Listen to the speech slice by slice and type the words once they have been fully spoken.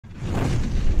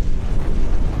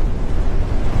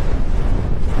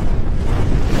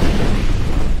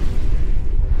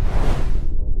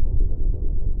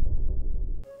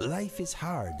is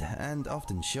hard and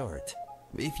often short.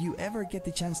 If you ever get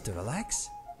the chance to relax,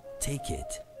 take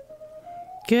it.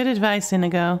 Good advice,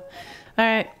 Inigo.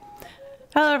 Alright.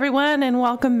 Hello everyone and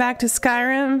welcome back to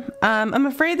Skyrim. I'm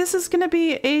afraid this is going to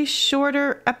be a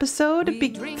shorter episode.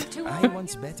 I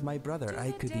once bet my brother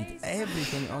I could eat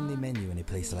everything on the menu in a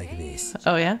place like this.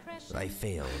 Oh yeah? I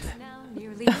failed.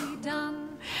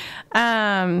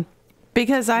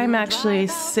 Because I'm actually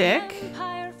sick.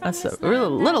 That's a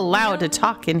little loud to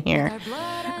talk in here.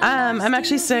 I'm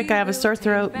actually sick. I have a sore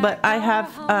throat, but I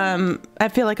have I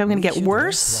feel like I'm going to get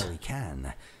worse. We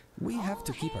can. We have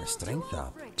to keep our strength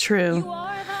up. True.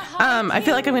 I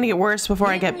feel like I'm going to get worse before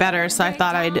I get better, so I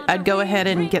thought I'd go ahead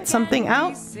and get something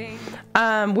out.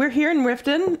 We're here in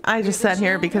Riften. I just sat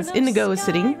here because Indigo is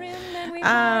sitting.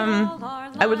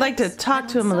 I would like to talk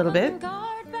to him a little bit.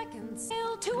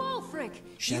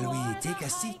 Shall we take a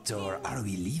seat or are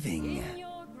we leaving?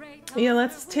 Yeah,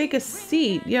 let's take a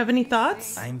seat. You have any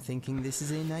thoughts? I'm thinking this is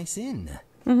a nice inn.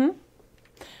 Mm-hmm.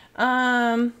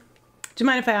 Do you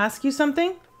mind if I ask you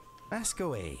something? Ask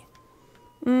away.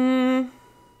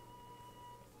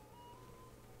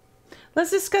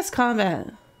 Let's discuss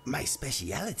combat. My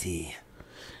speciality.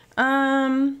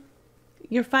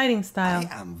 Your fighting style.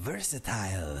 I am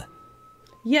versatile.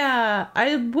 Yeah,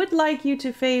 I would like you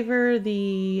to favor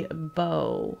the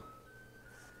bow.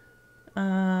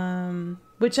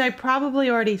 Which I probably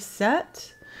already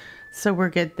set, so we're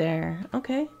good there.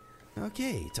 Okay.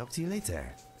 Okay, talk to you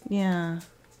later. Yeah.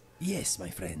 Yes, my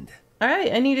friend. All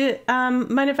right, I need to,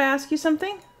 mind if I ask you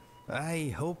something?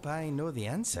 I hope I know the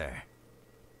answer.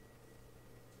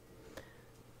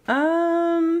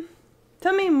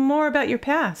 Tell me more about your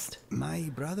past.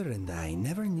 My brother and I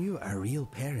never knew our real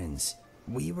parents.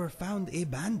 We were found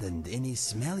abandoned in a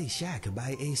smelly shack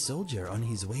by a soldier on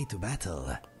his way to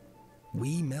battle.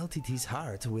 We melted his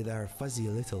heart with our fuzzy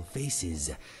little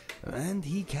faces, and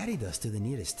he carried us to the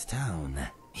nearest town.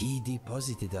 He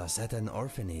deposited us at an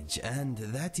orphanage, and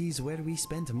that is where we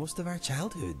spent most of our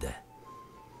childhood.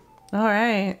 All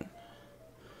right.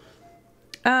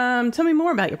 Tell me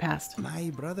more about your past.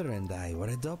 My brother and I were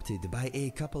adopted by a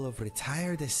couple of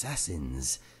retired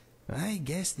assassins. I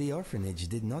guess the orphanage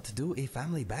did not do a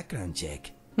family background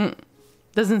check.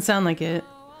 Doesn't sound like it.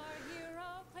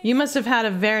 You must have had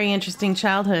a very interesting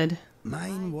childhood.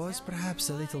 Mine was perhaps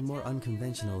a little more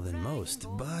unconventional than most,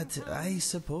 but I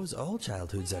suppose all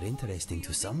childhoods are interesting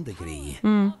to some degree.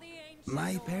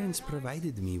 My parents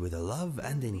provided me with a love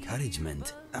and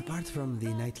encouragement. Apart from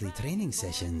the nightly training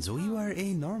sessions, we were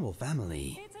a normal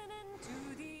family.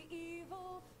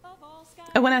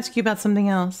 I want to ask you about something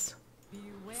else.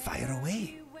 Fire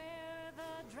away.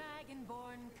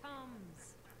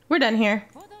 We're done here.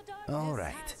 All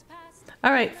right.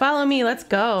 All right, follow me. Let's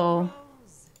go.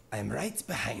 I'm right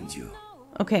behind you.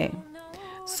 Okay.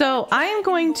 So I am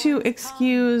going to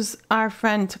excuse our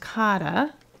friend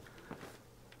Takata.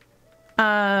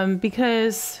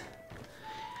 Because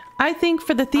I think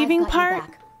for the thieving part,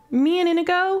 me and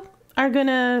Inigo are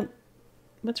gonna...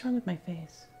 What's wrong with my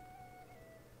face?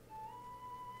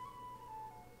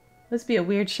 Must be a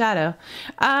weird shadow.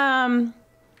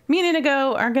 Me and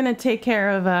Inigo are gonna take care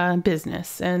of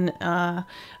business, and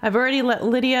I've already let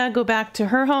Lydia go back to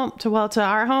her home, to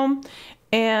our home,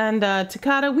 and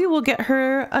Takata, we will get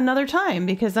her another time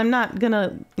because I'm not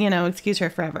gonna, you know, excuse her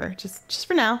forever. Just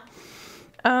for now.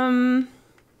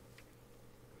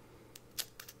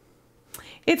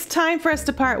 It's time for us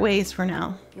to part ways for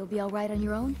now. You'll be all right on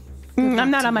your own?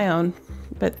 I'm not on my own,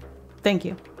 but thank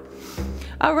you.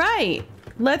 All right,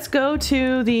 let's go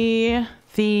to the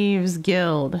Thieves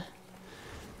Guild.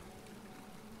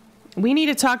 We need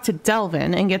to talk to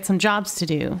Delvin and get some jobs to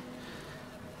do.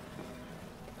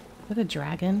 What a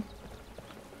dragon.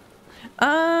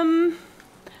 Let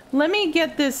me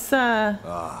get this,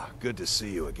 good to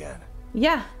see you again.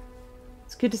 Yeah,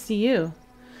 it's good to see you.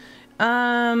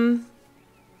 Can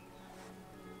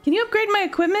you upgrade my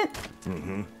equipment?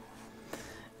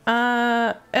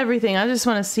 Everything. I just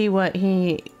want to see what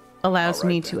he allows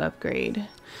me to upgrade.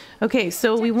 Okay,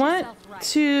 so we want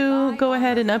to go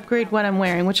ahead and upgrade what I'm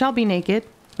wearing, which I'll be naked,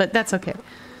 but that's okay.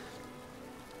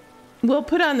 We'll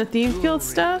put on the Thieves Guild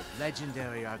stuff.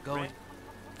 Legendary are going.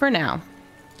 For now.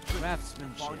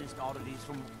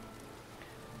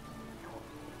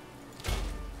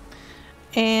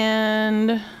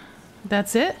 And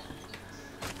that's it.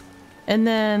 And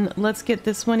then let's get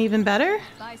this one even better.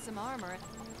 Buy some armor.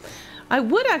 I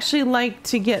would actually like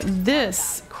to get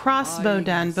this crossbow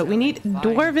done, but we need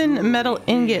dwarven metal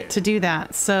ingot to do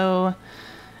that. So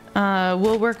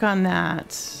we'll work on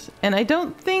that. And I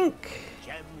don't think...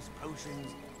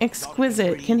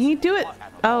 exquisite. Can he do it?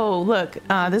 Oh, look.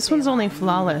 This one's only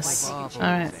flawless. All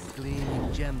right.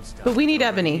 But we need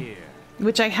ebony,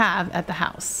 which I have at the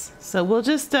house. So we'll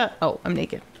just... oh, I'm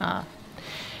naked.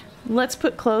 Let's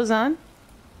put clothes on.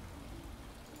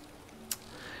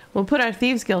 We'll put our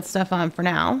Thieves Guild stuff on for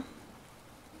now.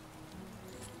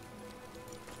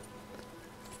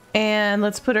 And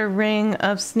let's put a ring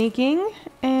of sneaking.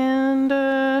 And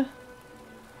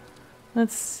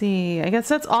let's see. I guess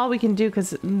that's all we can do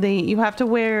because you have to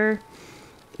wear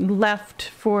left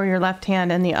for your left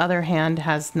hand and the other hand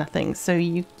has nothing. So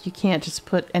you can't just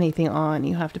put anything on.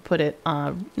 You have to put it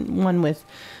one with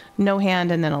no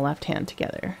hand and then a left hand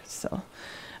together. So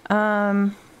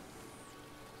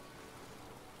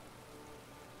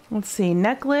let's see.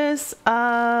 Necklace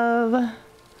of...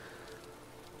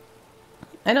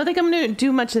 I don't think I'm going to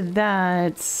do much of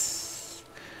that.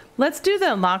 Let's do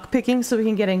the lock picking so we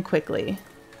can get in quickly.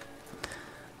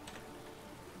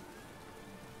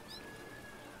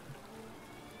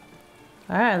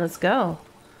 Alright, let's go.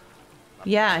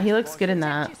 Yeah, he looks good in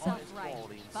that.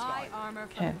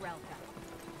 Okay.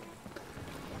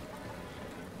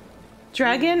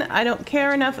 Dragon, I don't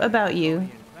care enough about you.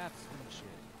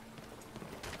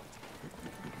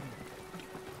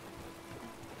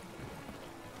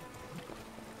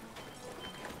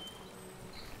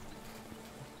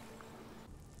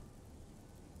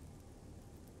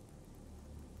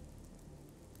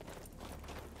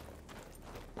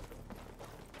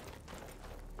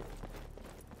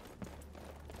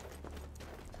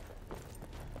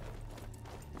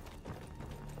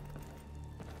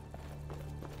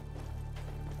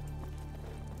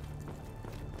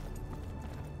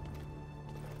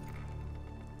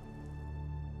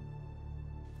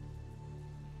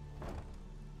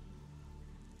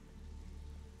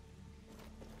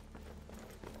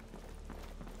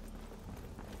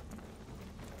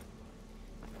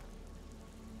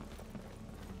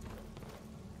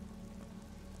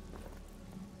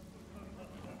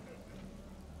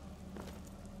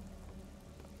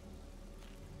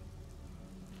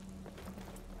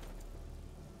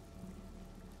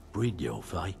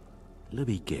 Brynjolf, eh? Let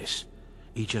me guess.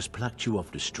 He just plucked you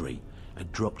off the street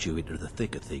and dropped you into the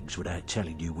thick of things without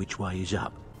telling you which way is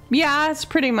up. Yeah, that's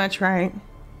pretty much right.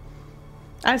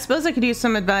 I suppose I could use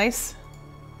some advice.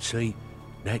 See,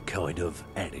 that kind of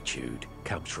attitude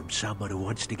comes from someone who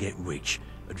wants to get rich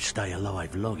and stay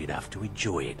alive long enough to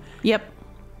enjoy it. Yep.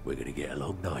 We're gonna get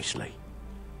along nicely.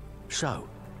 So,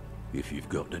 if you've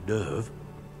got the nerve,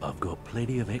 I've got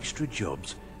plenty of extra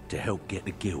jobs to help get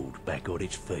the guild back on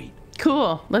its feet.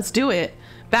 Cool, let's do it.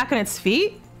 Back on its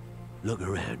feet? Look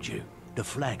around you. The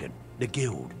flagon, the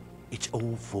guild, it's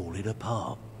all falling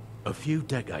apart. A few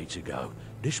decades ago,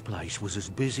 this place was as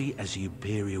busy as the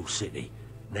Imperial City.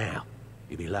 Now,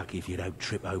 you'd be lucky if you don't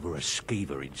trip over a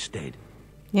skeever instead.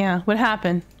 Yeah, what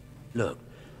happened? Look,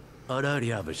 I know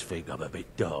the others think I'm a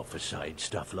bit daft for saying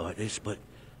stuff like this, but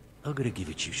I'm gonna give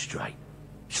it to you straight.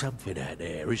 Something out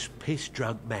there is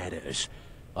piss-drunk mad at us.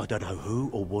 I don't know who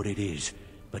or what it is,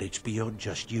 but it's beyond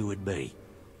just you and me.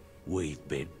 We've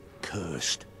been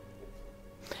cursed.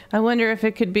 I wonder if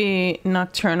it could be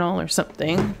nocturnal or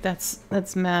something.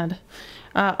 That's mad.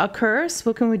 A curse?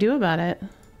 What can we do about it?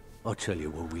 I'll tell you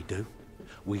what we do.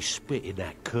 We spit in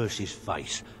that curse's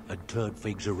face and turn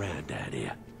things around down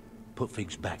here. Put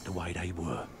things back the way they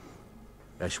were.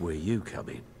 That's where you come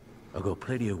in. I've got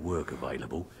plenty of work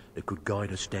available that could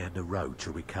guide us down the road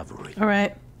to recovery. All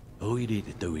right. All you need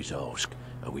to do is ask,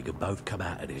 and we can both come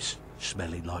out of this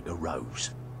smelling like a rose.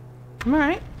 All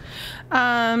right.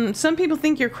 Some people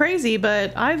think you're crazy,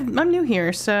 but I'm new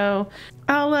here, so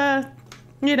I'll,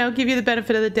 give you the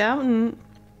benefit of the doubt. And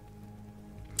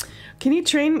can you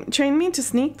train me to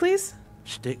sneak, please?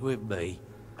 Stick with me,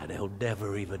 and they'll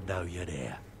never even know you're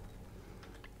there.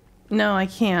 No, I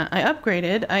can't. I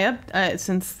upgraded.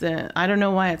 Since I don't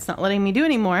know why it's not letting me do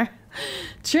anymore.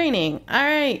 Training. All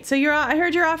right. So I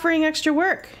heard you're offering extra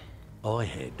work. I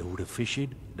handle the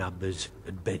fishing, numbers,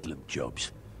 and bedlam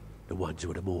jobs. The ones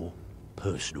with a more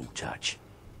personal touch.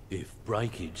 If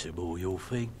breaking's a more your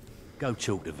thing, go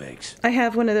talk to Vex. I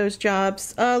have one of those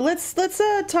jobs. Let's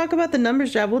talk about the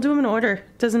numbers job. We'll do them in order.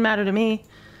 Doesn't matter to me.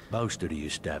 Most of the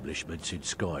establishments in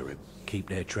Skyrim keep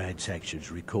their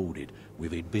transactions recorded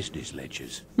within business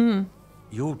ledgers.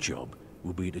 Your job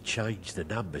will be to change the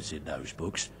numbers in those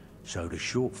books so the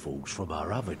shortfalls from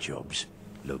our other jobs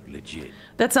look legit.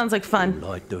 That sounds like fun. You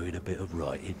like doing a bit of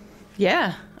writing?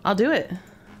 Yeah, I'll do it.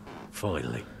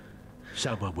 Finally.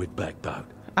 Someone with backbone.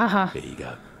 Uh-huh. There you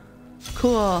go.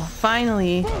 Cool.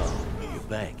 Finally. You're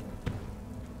back.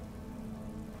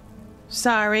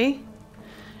 Sorry.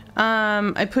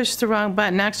 I pushed the wrong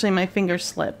button. Actually, my finger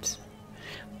slipped.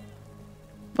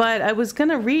 But I was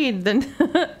gonna read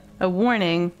the a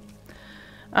warning.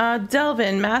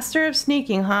 Delvin, master of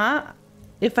sneaking, huh?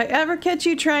 If I ever catch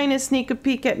you trying to sneak a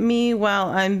peek at me while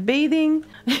I'm bathing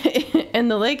in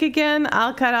the lake again,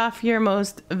 I'll cut off your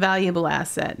most valuable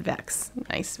asset, Vex.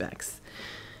 Nice, Vex.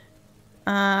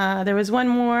 There was one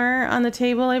more on the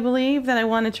table, I believe, that I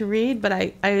wanted to read, but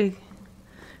I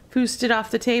foosed it off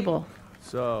the table.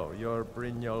 So, you're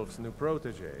Brynjolf's new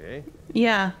protege, eh?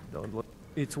 Yeah.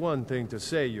 It's one thing to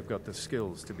say you've got the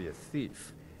skills to be a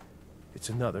thief. It's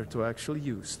another to actually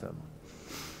use them.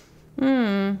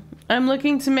 I'm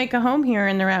looking to make a home here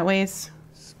in the Ratways.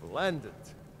 Splendid.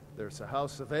 There's a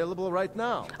house available right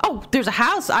now. Oh, there's a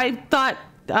house. I thought,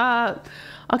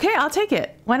 okay, I'll take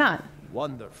it. Why not?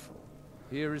 Wonderful.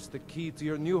 Here is the key to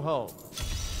your new home.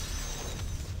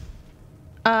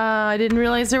 I didn't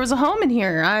realize there was a home in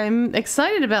here. I'm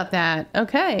excited about that.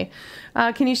 Okay.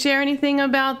 Can you share anything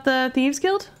about the Thieves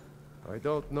Guild? I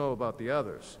don't know about the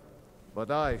others,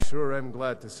 but I sure am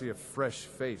glad to see a fresh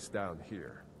face down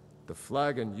here. The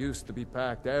flagon used to be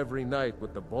packed every night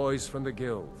with the boys from the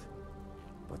guild.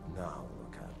 But now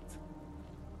look at.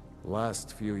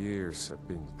 Last few years have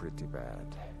been pretty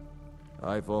bad.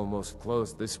 I've almost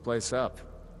closed this place up.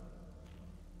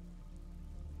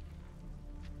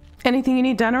 Anything you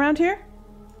need done around here?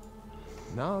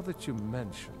 Now that you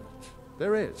mention it,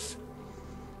 there is.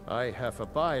 I have a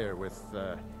buyer with,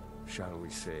 shall we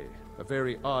say, a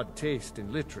very odd taste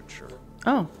in literature.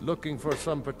 Oh. Looking for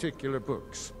some particular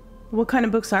books. What kind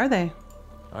of books are they?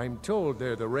 I'm told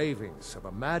they're the ravings of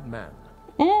a madman.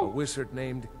 Oh. A wizard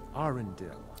named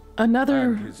Arundel.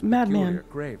 Another And his madman. peculiar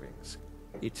cravings.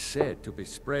 It's said to be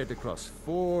spread across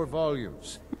 4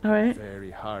 volumes. All right.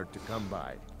 Very hard to come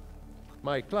by.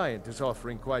 My client is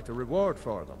offering quite a reward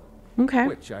for them. Okay.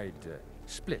 Which I'd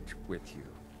split with you.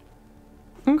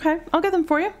 Okay, I'll get them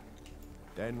for you.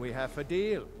 Then we have a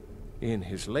deal. In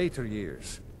his later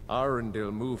years,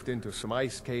 Arundel moved into some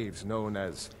ice caves known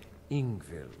as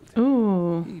Ingvild.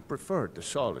 Ooh. He preferred the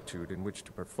solitude in which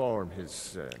to perform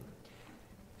his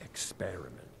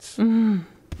experiments.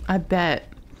 I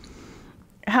bet.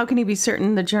 How can he be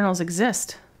certain the journals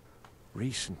exist?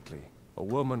 Recently, a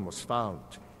woman was found,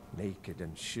 naked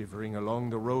and shivering along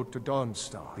the road to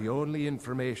Dawnstar. The only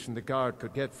information the guard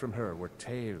could get from her were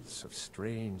tales of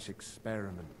strange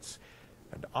experiments,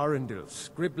 and Arundel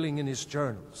scribbling in his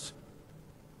journals.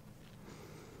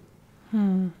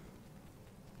 Do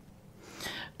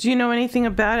you know anything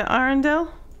about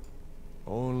Arundel?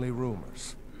 Only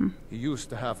rumors. He used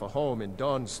to have a home in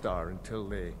Dawnstar until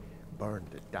they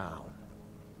burned it down.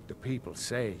 The people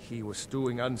say he was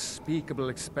doing unspeakable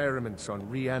experiments on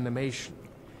reanimation.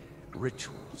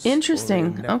 Rituals Interesting.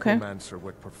 only a Okay. necromancer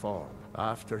would perform.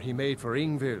 After he made for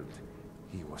Ingvild,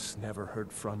 he was never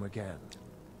heard from again.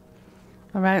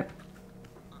 All right.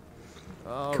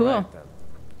 All Cool. right, then.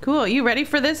 Cool. You ready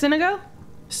for this, Inigo?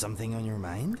 Something on your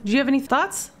mind? Do you have any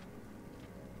thoughts?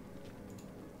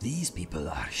 These people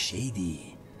are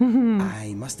shady.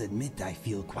 I must admit I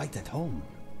feel quite at home.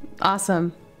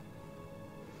 Awesome.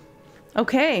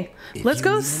 Okay. If Let's you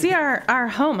go need see our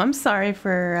home. I'm sorry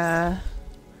for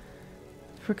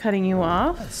cutting you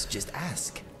off. Let's just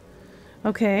ask.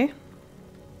 Okay.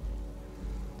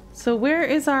 So where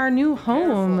is our new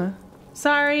home?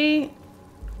 Sorry.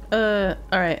 All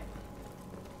right.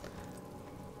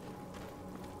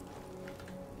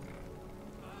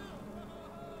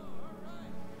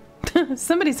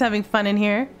 Somebody's having fun in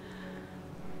here.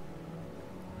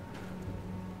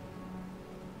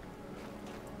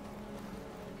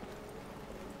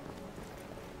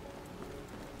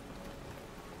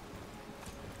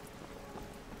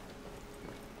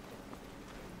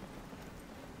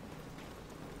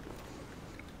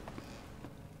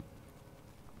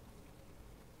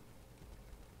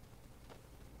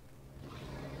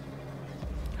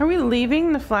 Are we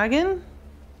leaving the flagon?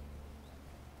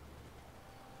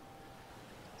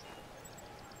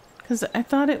 Because I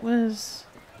thought it was...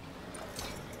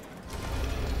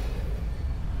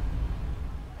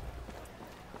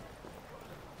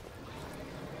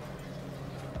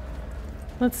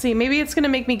 Let's see, maybe it's going to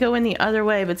make me go in the other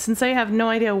way, but since I have no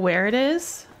idea where it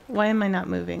is, why am I not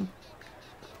moving?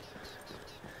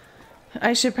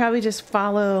 I should probably just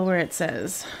follow where it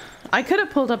says. I could have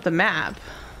pulled up the map.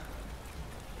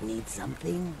 Need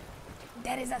something?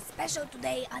 There is a special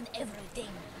today on everything.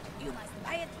 You must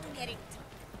buy it to get it.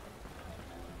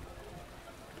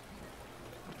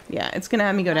 Yeah, it's gonna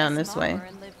have me go down this way.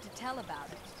 And live to tell about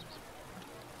it.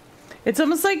 It's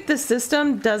almost like the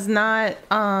system does not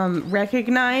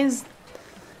recognize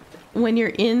when you're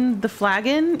in the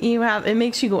flagon, it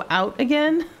makes you go out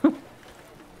again.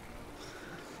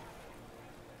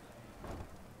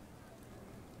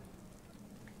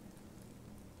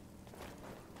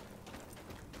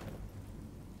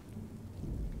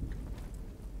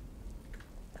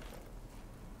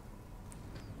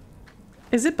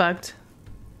 Is it bugged?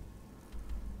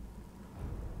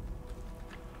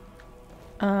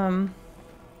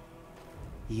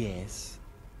 Yes.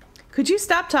 Could you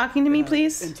stop talking to me,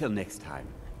 please? Until next time.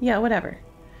 Yeah, whatever.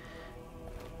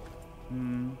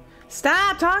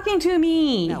 Stop talking to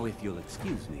me! Now, if you'll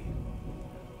excuse me.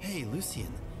 Hey, Lucian.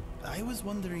 I was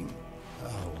wondering...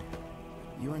 Oh,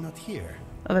 you are not here.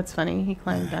 Oh, that's funny. He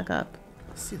climbed back up.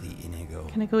 Silly Inigo.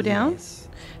 Can I go down? Yes.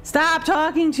 Stop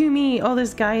talking to me! Oh,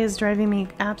 this guy is driving me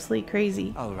absolutely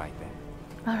crazy. All right then.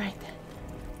 All right then.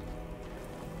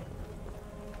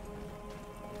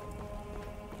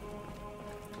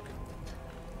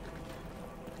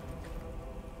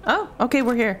 Oh, okay,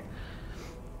 we're here.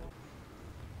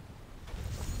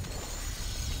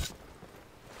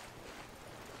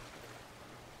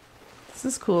 This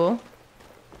is cool.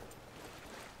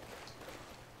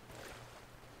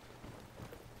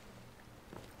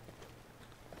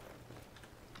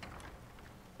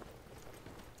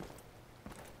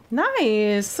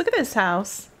 Nice. Look at this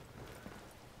house.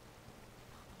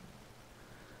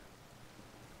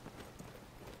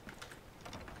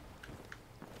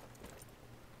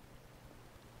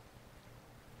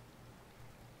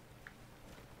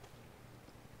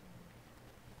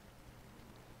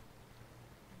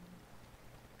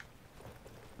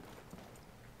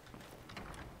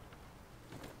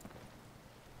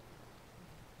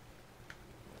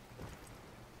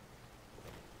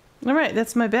 All right,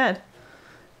 that's my bed.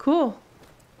 Cool.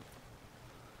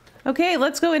 Okay,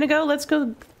 let's go, Inigo. Let's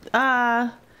go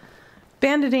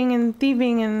banditing and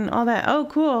thieving and all that. Oh,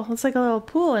 cool. Looks like a little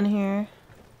pool in here.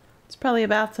 It's probably a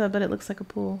bathtub, but it looks like a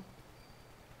pool.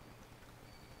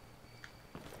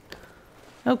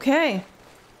 Okay.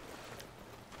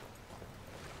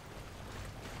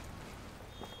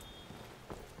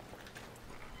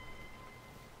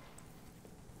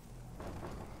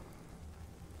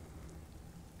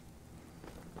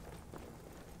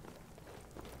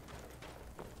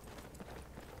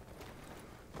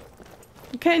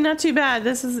 Okay, not too bad.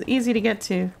 This is easy to get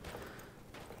to.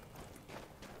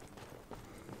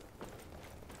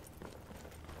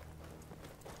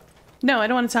 No, I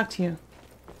don't want to talk to you.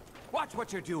 Watch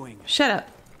what you're doing. Shut up.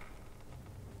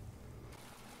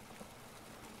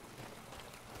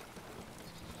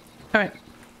 All right.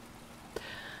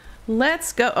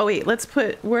 Let's go. Oh, wait. Let's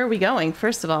put... Where are we going?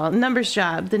 First of all, numbers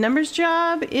job. The numbers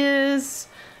job is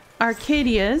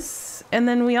Arcadia's. And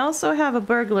then we also have a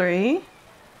burglary.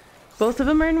 Both of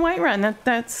them are in Whiterun.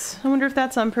 That's... I wonder if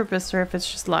that's on purpose or if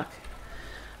it's just luck.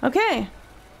 Okay.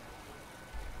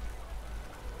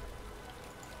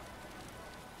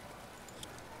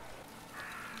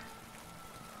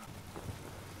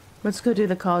 Let's go do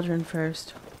the cauldron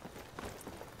first.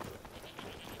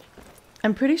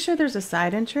 I'm pretty sure there's a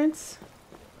side entrance.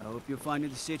 I hope you're finding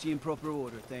the city in proper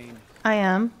order, Thane. I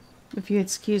am. If you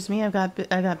excuse me, I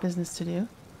got business to do.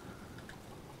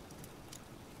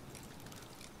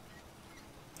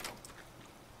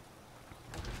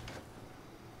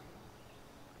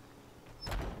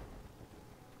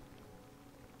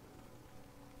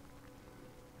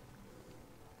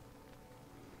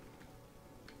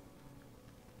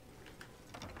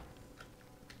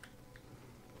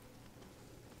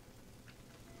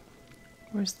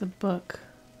 Where's the book?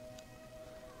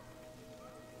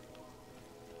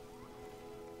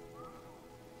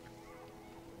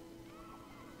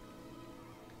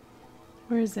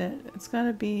 Where is it? It's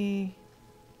gotta be...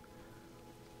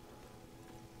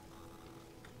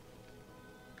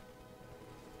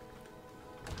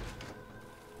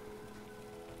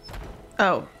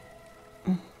 Oh.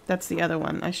 That's the other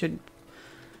one. I should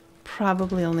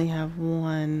probably only have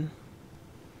one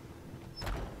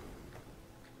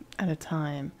at a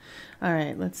time. All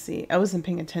right, let's see. I wasn't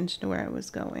paying attention to where I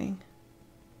was going.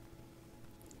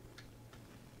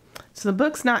 So the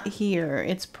book's not here.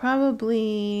 It's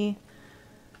probably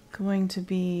going to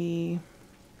be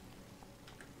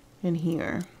in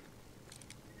here.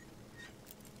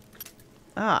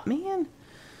 Ah, man.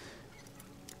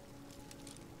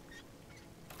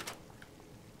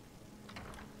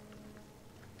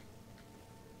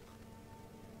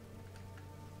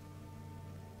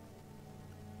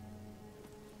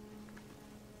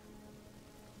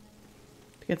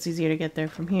 It's easier to get there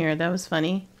from here. That was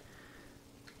funny.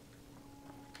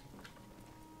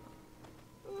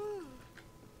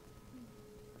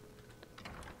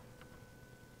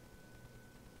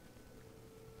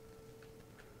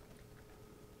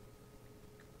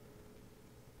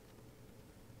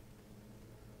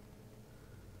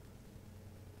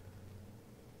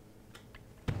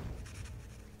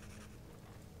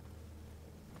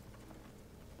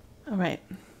 All right.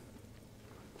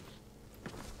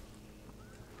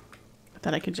 I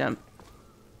thought I could jump.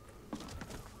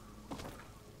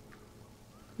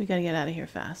 We gotta get out of here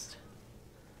fast.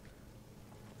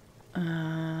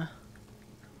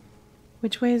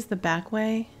 Which way is the back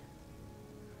way?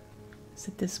 Is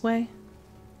it this way?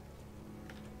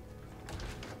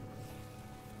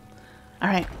 All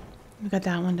right, we got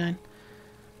that one done.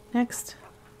 Next.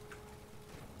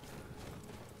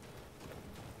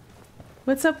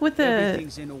 What's up with the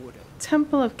Everything's in order.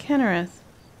 Temple of Kennereth?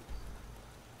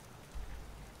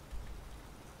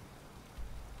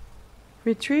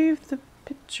 Retrieve the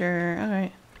picture. All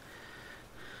right.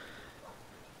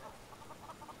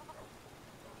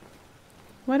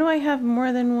 Why do I have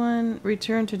more than one?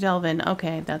 Return to Delvin.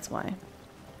 Okay, that's why.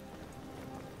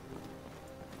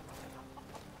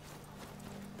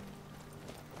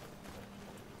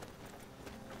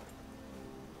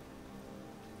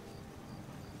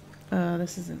 Oh,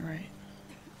 this isn't right.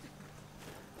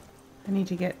 I need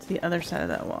to get to the other side of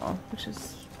that wall, which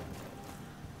is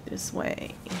this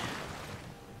way.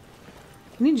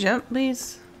 Can you jump,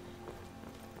 please?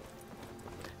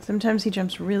 Sometimes he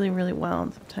jumps really, really well,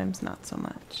 and sometimes not so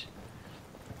much.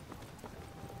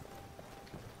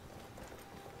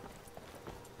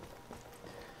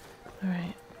 All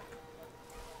right.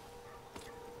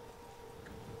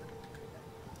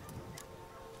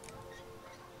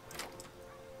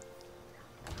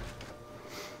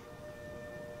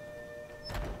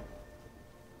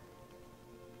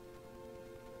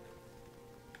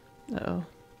 Uh-oh.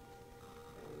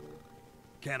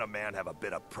 Can't a man have a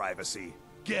bit of privacy?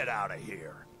 Get out of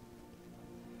here.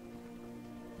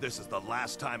 This is the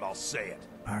last time I'll say it.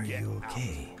 Are you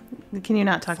okay? Can you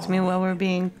not talk to me while we're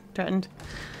being threatened?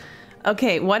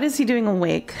 Okay, what is he doing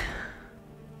awake?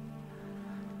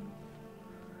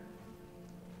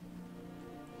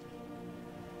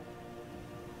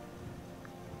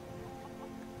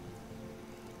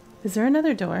 Is there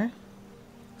another door?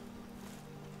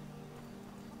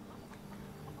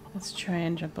 Let's try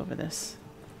and jump over this.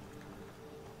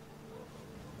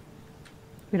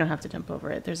 We don't have to jump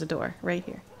over it. There's a door right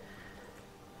here.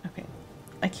 Okay.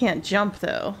 I can't jump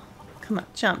though. Come on,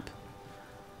 jump.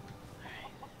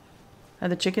 Alright. Are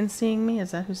the chickens seeing me?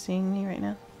 Is that who's seeing me right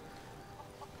now?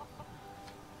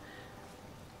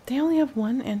 They only have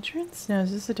one entrance? No,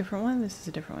 is this a different one? This is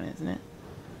a different one, isn't it?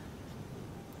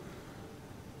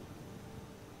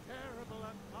 Terrible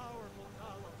and powerful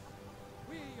Talos,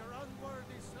 we, your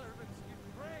unworthy servants, give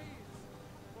praise,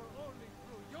 for only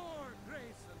through your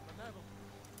grace and benevolence.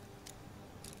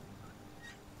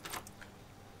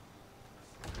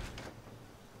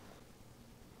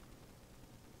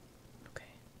 Okay.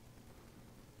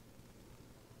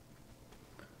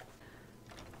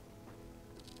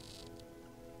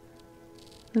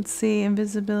 Let's see,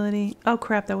 invisibility. Oh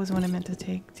crap, that was what I meant to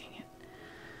take. Dang it.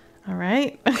 All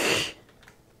right.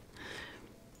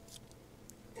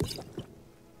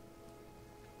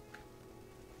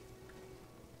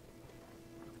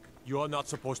 You're not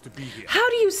supposed to be here. How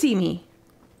do you see me?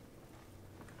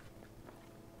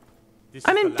 This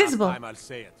I'm is invisible. The last time I'll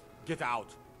say it. Get out.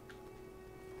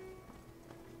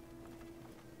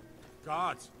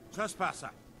 Guards, trespasser.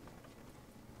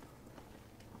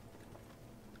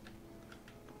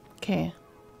 Okay.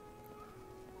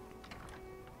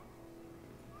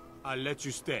 I'll let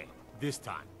you stay this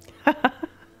time.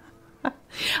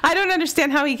 I don't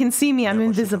understand how he can see me. I'm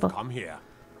Never should have invisible. Come here.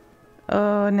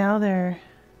 Oh, now they're...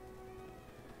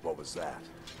 What was that?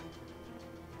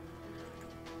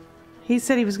 He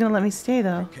said he was going to let me stay,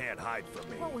 though. Can't hide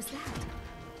from me. What was that?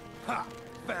 Ha!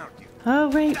 Found you.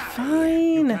 Oh, right, You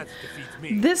fine. can't defeat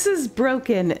me. This is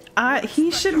broken. He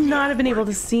should not have been able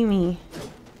to see me.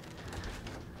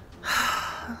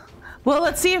 Well,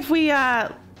 let's see if we,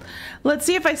 let's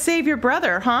see if I save your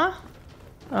brother, huh?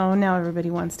 Oh, now everybody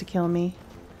wants to kill me.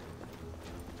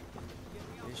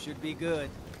 This should be good.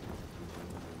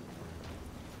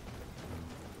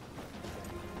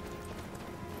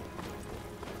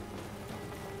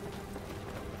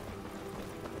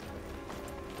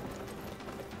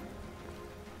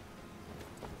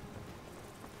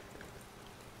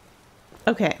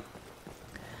 Okay.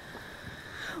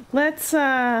 Let's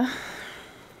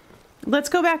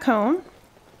go back home.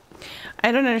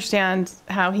 I don't understand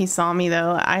how he saw me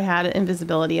though. I had an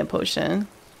invisibility a potion.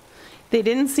 They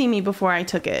didn't see me before I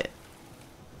took it.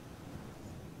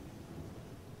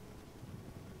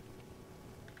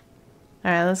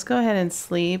 All right, let's go ahead and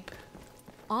sleep.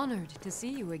 Honored to see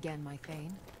you again, my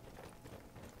Thane.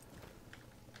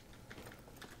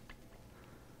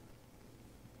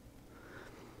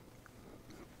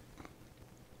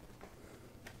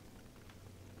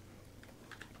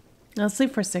 I'll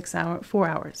sleep for 4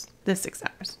 hours. This 6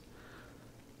 hours.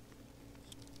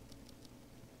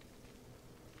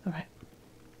 All right.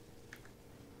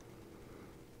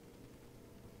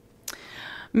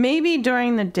 Maybe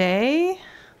during the day,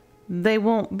 they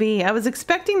won't be. I was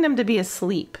expecting them to be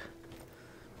asleep,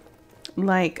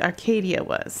 like Arcadia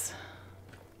was.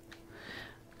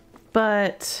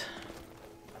 But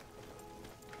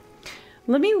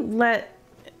let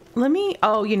me,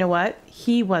 oh, you know what?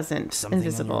 He wasn't Something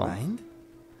invisible. on your mind?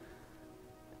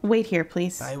 Wait here,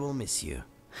 please. I will miss you.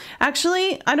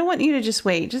 Actually, I don't want you to just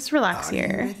wait. Just relax Are you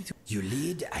here. ready to... You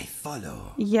lead, I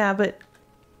follow. Yeah, but...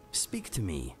 Speak to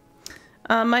me.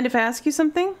 Mind if I ask you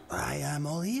something? I am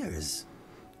all ears.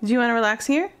 Do you want to relax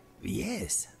here?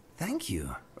 Yes, thank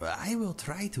you. I will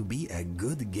try to be a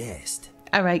good guest.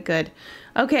 All right, good.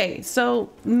 Okay,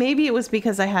 so maybe it was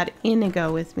because I had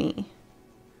Inigo with me.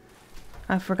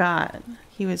 I forgot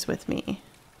he was with me.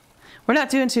 We're not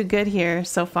doing too good here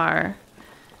so far.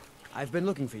 I've been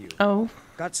looking for you. Oh.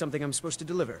 Got something I'm supposed to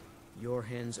deliver. Your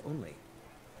hands only.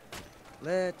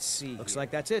 Let's see. Looks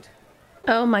like that's it.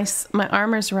 Oh, my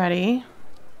armor's ready.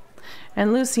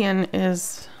 And Lucian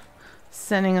is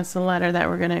sending us a letter that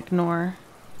we're going to ignore.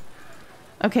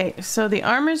 Okay, so the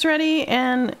armor's ready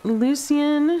and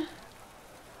Lucian's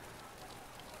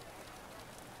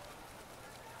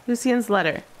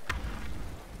letter.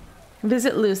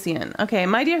 Visit Lucian. Okay,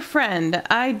 my dear friend,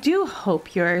 I do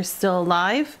hope you're still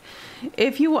alive.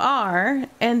 If you are,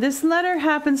 and this letter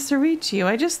happens to reach you,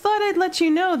 I just thought I'd let you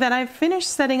know that I've finished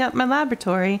setting up my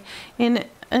laboratory in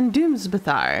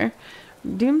Doomsbathar.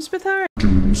 Doomsbathar?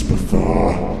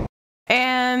 Doomsbathar.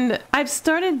 And I've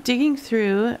started digging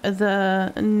through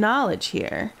the knowledge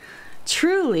here.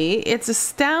 Truly, it's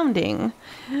astounding.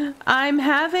 I'm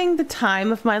having the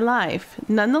time of my life.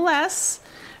 Nonetheless,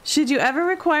 should you ever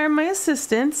require my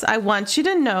assistance, I want you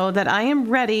to know that I am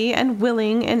ready and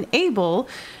willing and able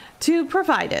to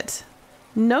provide it.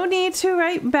 No need to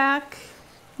write back.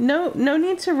 No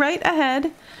need to write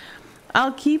ahead.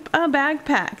 I'll keep a bag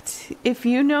packed. If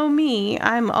you know me,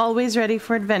 I'm always ready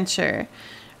for adventure.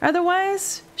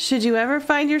 Otherwise, should you ever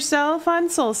find yourself on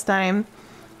Solstheim,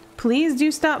 please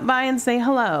do stop by and say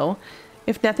hello.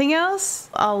 If nothing else,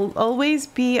 I'll always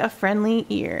be a friendly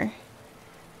ear.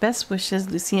 Best wishes,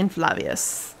 Lucian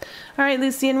Flavius. All right,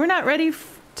 Lucian, we're not ready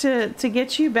to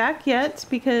get you back yet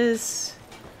because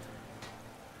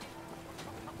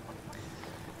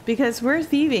we're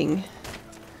thieving.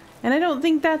 And I don't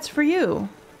think that's for you.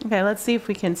 Okay, let's see if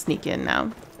we can sneak in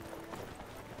now.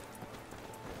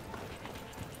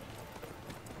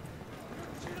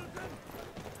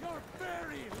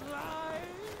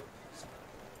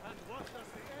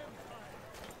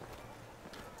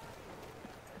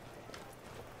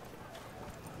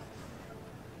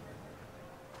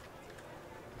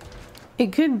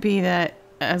 It could be that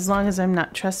as long as I'm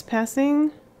not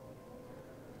trespassing.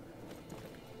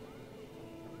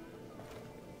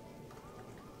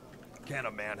 Can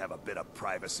a man have a bit of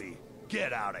privacy?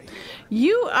 Get out of here.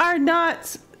 You are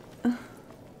not...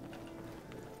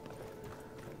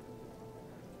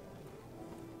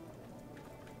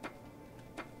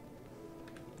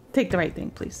 Take the right thing,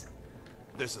 please.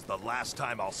 This is the last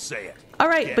time I'll say it. All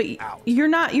right, Get but out. you're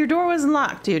not... Your door wasn't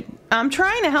locked, dude. I'm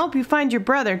trying to help you find your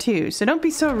brother, too, so don't be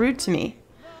so rude to me.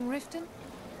 Riften?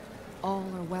 All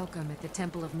are welcome at the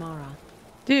Temple of Mara.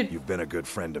 Dude. You've been a good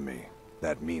friend to me.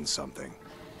 That means something.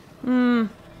 All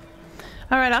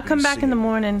right, I'll come back in the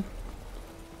morning.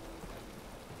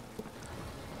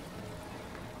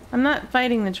 I'm not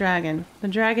fighting the dragon. The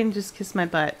dragon just kissed my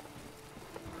butt.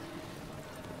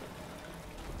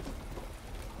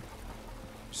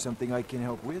 Something I can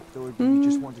help with, or do you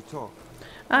just want to talk?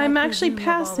 I'm actually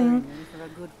passing.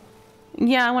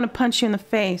 Yeah, I want to punch you in the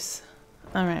face.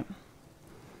 All right.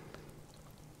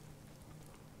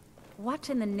 What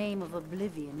in the name of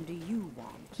oblivion do you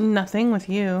want? Nothing with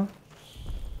you.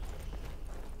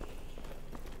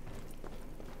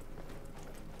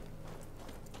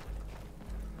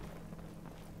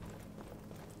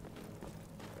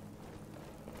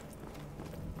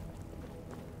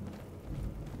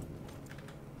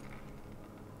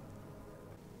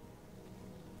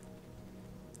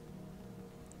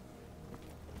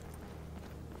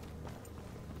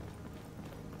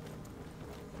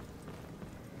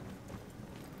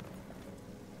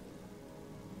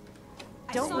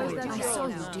 Don't worry, I saw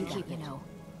you do keep you know.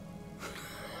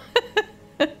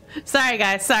 Sorry,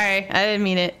 guys. Sorry. I didn't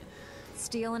mean it.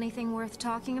 Steal anything worth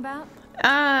talking about?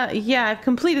 Yeah, I've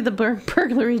completed the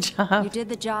burglary job. You did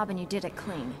the job and you did it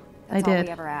clean. I That's all did.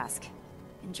 we ever ask.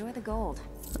 Enjoy the gold.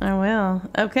 I will.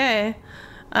 Okay.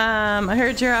 I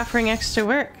heard you're offering extra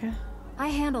work. I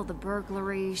handle the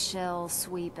burglary, shell,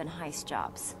 sweep, and heist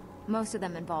jobs. Most of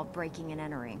them involve breaking and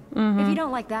entering. If you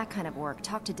don't like that kind of work,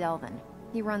 talk to Delvin.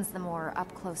 He runs the more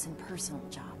up-close and personal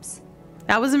jobs.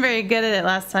 I wasn't very good at it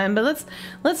last time, but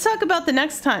let's talk about the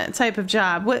next type of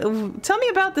job. Tell me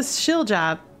about this shill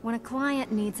job. When a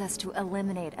client needs us to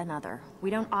eliminate another, we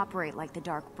don't operate like the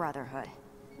Dark Brotherhood.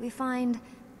 We find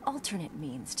alternate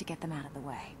means to get them out of the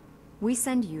way. We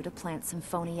send you to plant some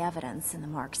phony evidence in the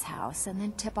Mark's house and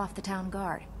then tip off the town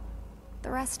guard. The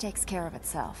rest takes care of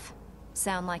itself.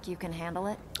 Sound like you can handle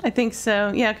it? I think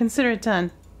so. Yeah, consider it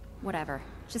done. Whatever.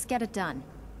 Just get it done.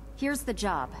 Here's the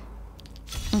job.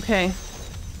 Okay.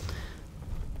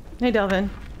 Hey, Delvin.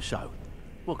 So,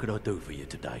 what can I do for you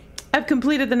today? I've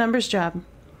completed the numbers job.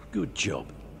 Good job.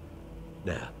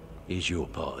 Now, here's your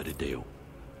part of the deal.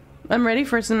 I'm ready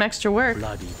for some extra work.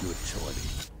 Bloody good timing.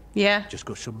 Yeah. Just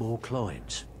got some more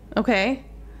clients. Okay.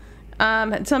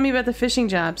 Tell me about the fishing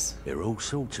jobs. There are all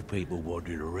sorts of people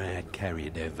wandering around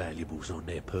carrying their valuables on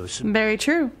their person. Very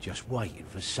true. Just waiting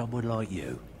for someone like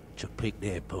you to pick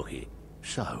their pocket.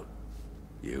 So,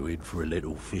 you in for a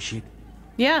little fishing?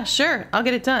 Yeah, sure. I'll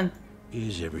get it done.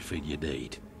 Here's everything you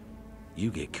need.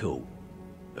 You get caught,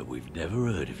 and we've never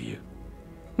heard of you.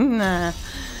 Nah.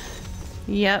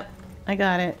 Yep, I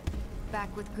got it.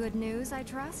 Back with good news, I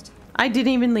trust? I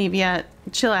didn't even leave yet.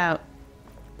 Chill out.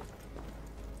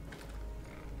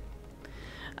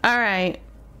 Alright.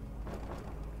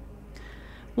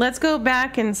 Let's go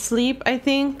back and sleep, I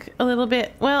think, a little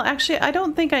bit. Well, actually, I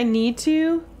don't think I need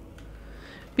to.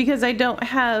 Because I don't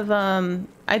have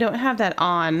that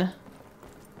on.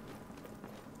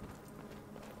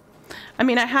 I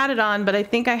mean, I had it on, but I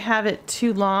think I have it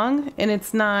too long, and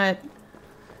it's not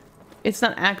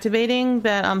activating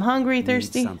that I'm hungry,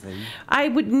 thirsty. I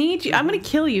would need you. I'm gonna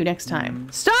kill you next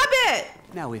time. Stop it!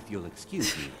 Now, if you'll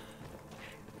excuse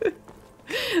me.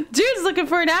 Dude's looking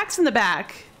for an axe in the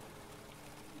back.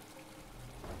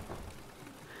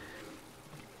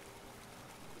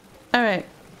 All right.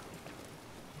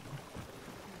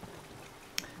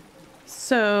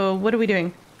 So, what are we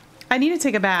doing? I need to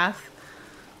take a bath.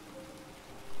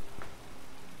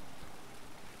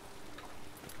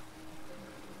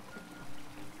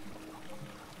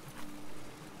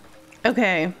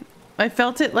 Okay. I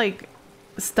felt it like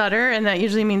stutter, and that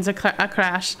usually means a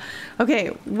crash. Okay,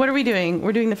 what are we doing?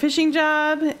 We're doing the fishing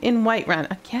job in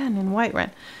Whiterun. Again, in Whiterun.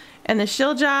 And the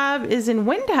shill job is in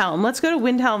Windhelm. Let's go to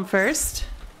Windhelm first.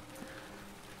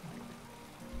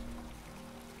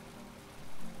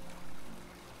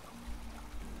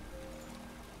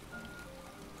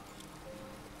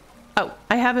 Oh,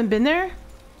 I haven't been there?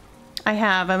 I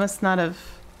have. I must not have.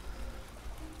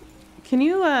 Can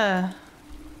you, I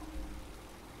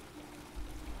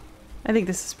think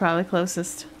this is probably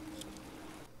closest.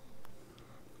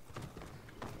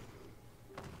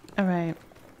 All right.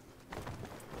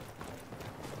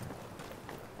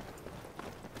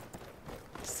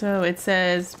 So it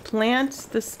says, plant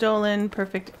the stolen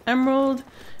perfect emerald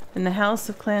in the house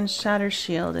of Clan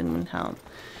Shattershield in Windhelm.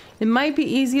 It might be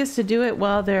easiest to do it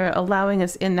while they're allowing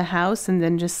us in the house and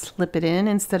then just slip it in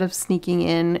instead of sneaking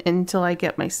in until I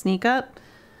get my sneak up,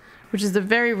 which is the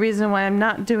very reason why I'm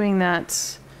not doing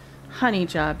that honey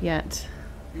job yet.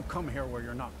 You come here where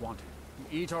you're not wanted.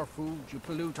 You eat our food, you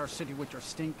pollute our city with your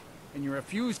stink, and you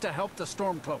refuse to help the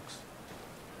Stormcloaks.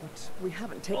 But we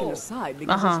haven't taken a side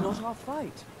because it's not our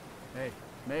fight. Hey,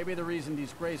 maybe the reason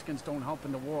these Greyskins don't help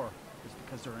in the war is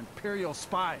because they're Imperial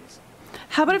spies.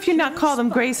 How about if you not call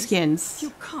them Greyskins?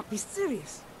 You can't be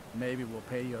serious. Maybe we'll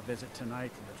pay you a visit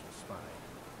tonight, little spy.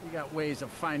 We got ways of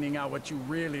finding out what you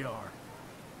really are.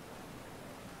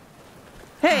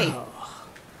 Hey! Oh.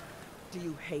 Do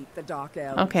you hate the Dark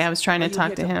Elves? Okay, I was trying to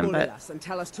talk to him, but... us and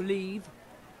tell us to leave?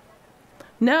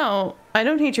 No, I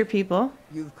don't hate your people.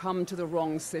 You've come to the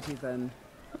wrong city, then.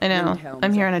 I know.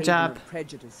 I'm here on a job.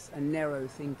 Prejudice and narrow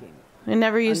thinking. It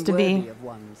never used to be. Of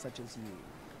one such as you.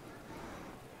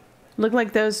 Look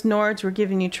like those Nords were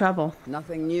giving you trouble.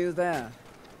 Nothing new there.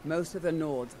 Most of the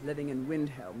Nords living in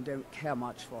Windhelm don't care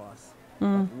much for us.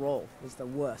 Mm. But Rolf is the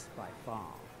worst by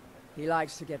far. He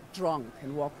likes to get drunk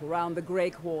and walk around the Grey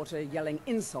Quarter yelling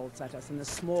insults at us in the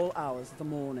small hours of the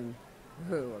morning.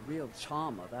 Oh, a real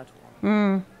charmer, that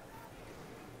one.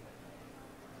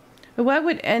 Why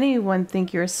would anyone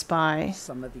think you're a spy?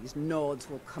 Some of these Nords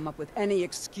will come up with any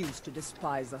excuse to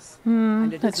despise us. Mm,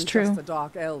 and it that's isn't true. just the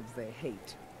Dark Elves they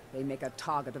hate. They make a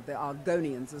target of the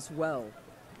Argonians as well.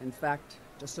 In fact,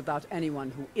 just about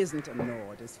anyone who isn't a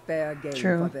Nord is fair game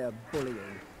for their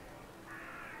bullying.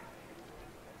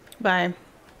 Bye.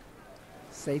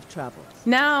 Safe travels.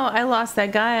 Now I lost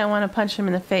that guy. I want to punch him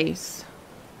in the face.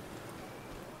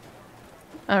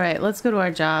 Alright, let's go to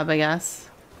our job, I guess.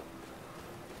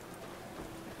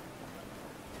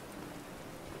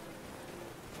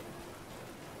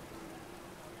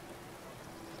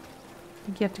 I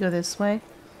think you have to go this way.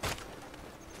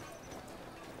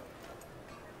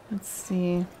 Let's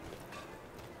see.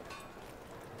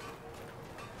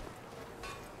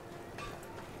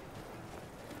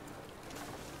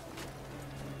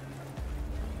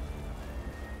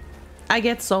 I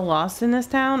get so lost in this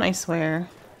town, I swear.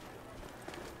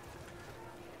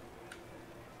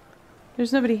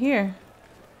 There's nobody here.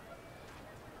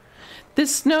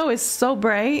 This snow is so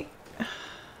bright.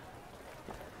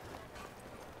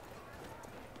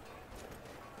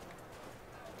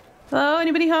 Hello,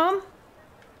 anybody home?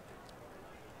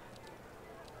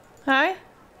 Hi?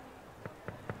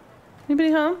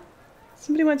 Anybody home?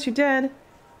 Somebody wants you dead.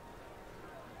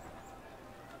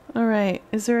 Alright,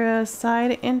 is there a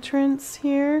side entrance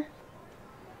here?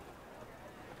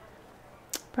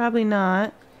 Probably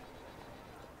not.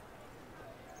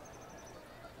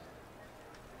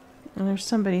 And there's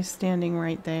somebody standing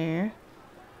right there.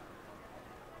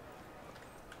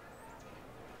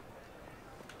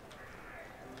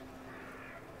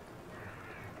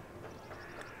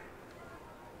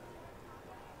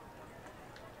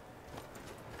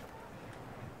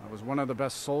 I was one of the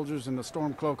best soldiers in the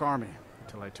Stormcloak army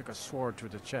until I took a sword to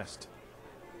the chest.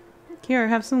 Here,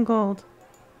 have some gold.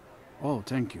 Oh,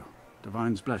 thank you.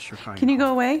 Divines bless your kind. Can you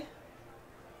go away?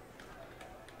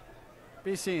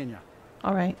 Be seeing ya.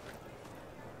 Alright.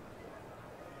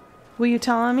 Will you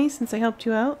tell on me since I helped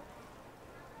you out?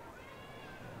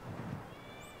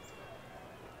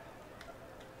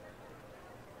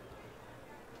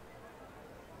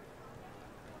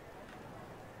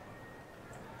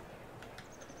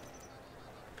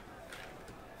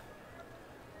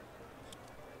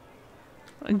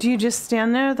 Do you just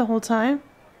stand there the whole time?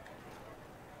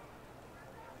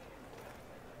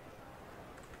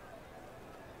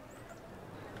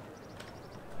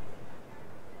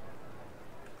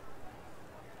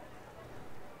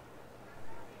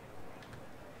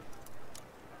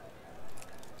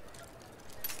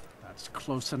 That's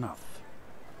close enough.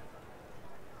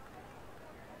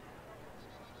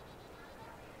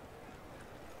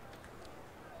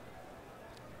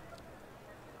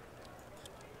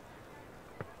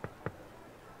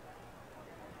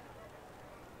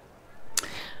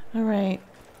 Alright.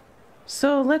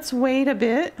 So let's wait a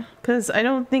bit, because I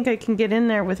don't think I can get in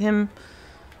there with him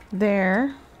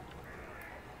there.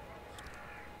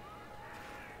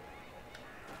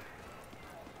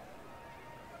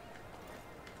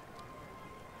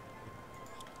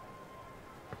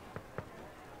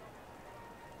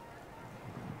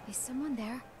 Is someone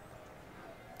there?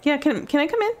 Yeah, can I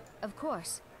come in? Of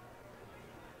course.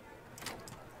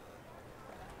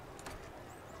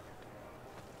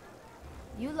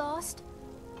 You lost?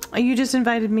 Oh, you just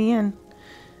invited me in.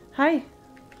 Hi.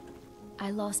 I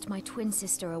lost my twin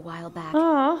sister a while back.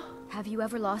 Aw. Have you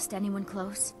ever lost anyone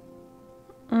close?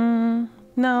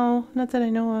 No, not that I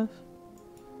know of.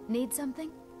 Need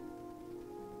something?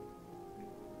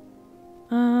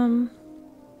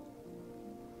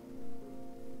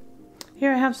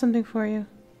 Here, I have something for you.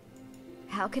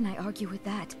 How can I argue with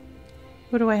that?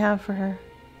 What do I have for her?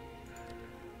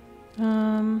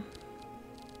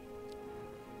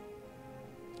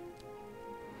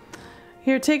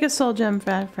 Here, take a soul gem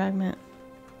fragment.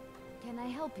 Can I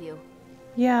help you?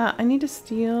 Yeah, I need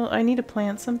to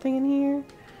plant something in here.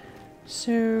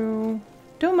 So,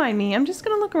 don't mind me. I'm just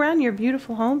gonna look around your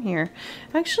beautiful home here.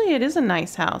 Actually, it is a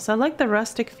nice house. I like the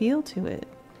rustic feel to it.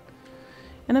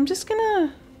 And I'm just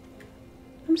gonna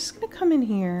come in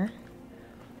here.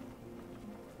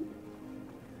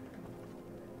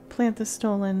 Plant the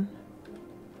stolen.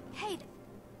 Hey.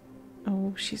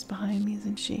 Oh, she's behind me,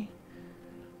 isn't she?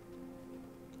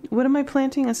 What am I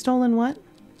planting? A stolen what?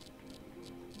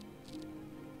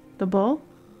 The bull?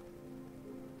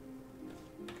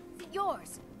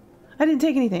 Yours. I didn't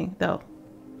take anything, though.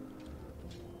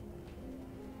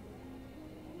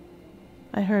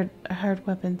 I heard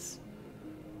weapons.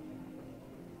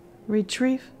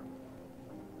 Retrieve?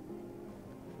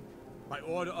 By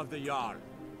order of the Jarl.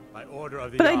 By order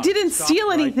of the But Jarl. I didn't Stop steal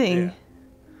right anything. there.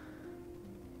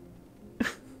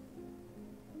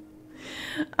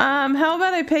 How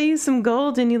about I pay you some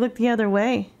gold and you look the other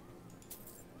way?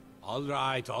 All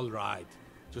right, all right.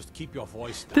 Just keep your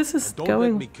voice down. This is and don't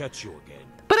going- let me catch you again.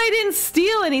 But I didn't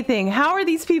steal anything. How are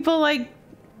these people like...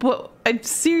 What?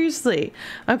 Seriously.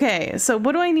 Okay, so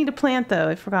what do I need to plant though?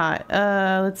 I forgot.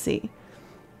 Let's see.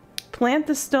 Plant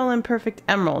the stolen perfect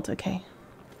emerald. Okay.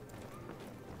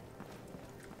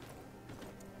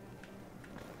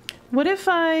 What if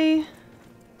I...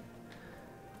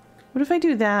 What if I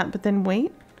do that, but then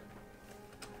wait?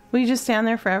 Will you just stand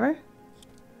there forever?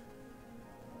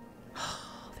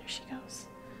 Oh, there she goes.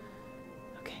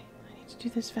 Okay, I need to do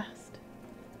this fast.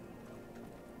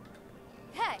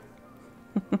 Hey!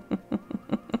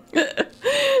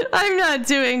 I'm not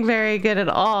doing very good at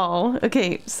all.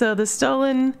 Okay, so the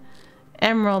stolen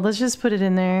emerald, let's just put it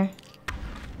in there.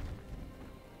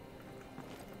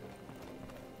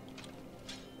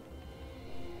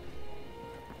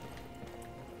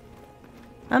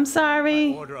 I'm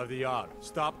sorry. Order of the yard.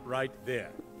 Stop right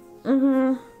there.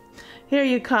 Here,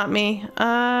 you caught me.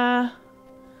 I'd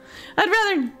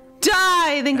rather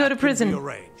die than go to prison.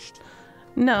 Rearranged.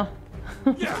 No.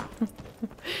 Yeah.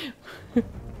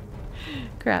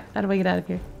 Crap, how do I get out of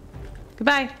here?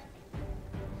 Goodbye.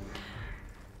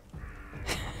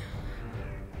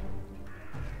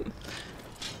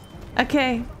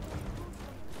 Okay.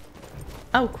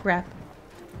 Oh, crap.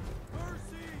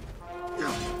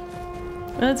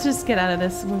 Let's just get out of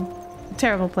this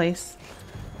terrible place.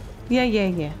 Yeah,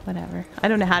 whatever. I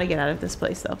don't know how to get out of this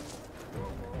place, though.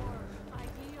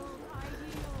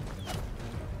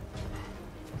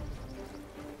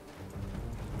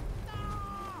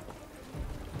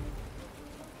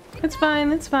 It's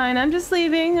fine, it's fine. I'm just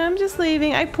leaving.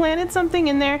 I planted something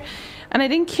in there, and I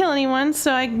didn't kill anyone,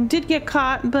 so I did get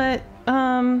caught, but,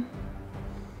 I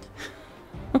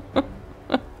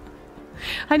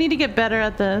need to get better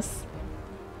at this.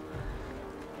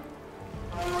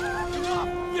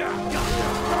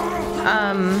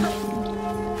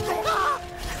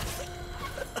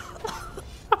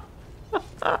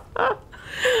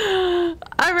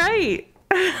 All right.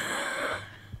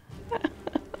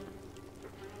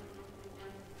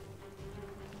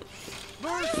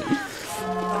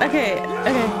 Okay.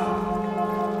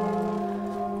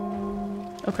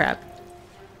 Oh crap.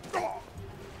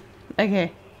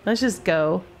 Okay, let's just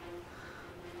go.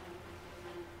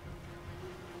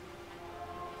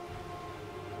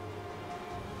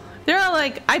 They're all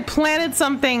like, I planted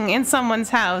something in someone's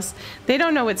house. They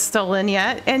don't know it's stolen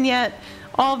yet, and yet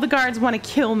all the guards want to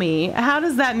kill me. How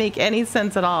does that make any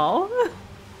sense at all?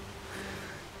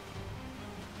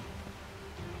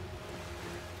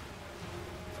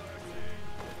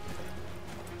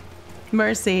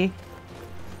 Mercy.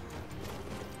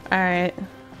 Alright.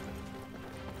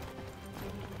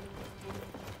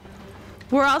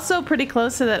 We're also pretty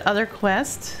close to that other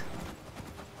quest.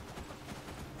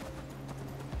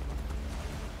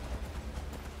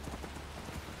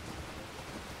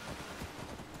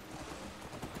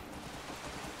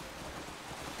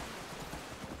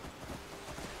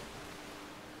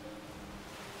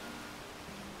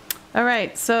 All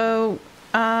right, so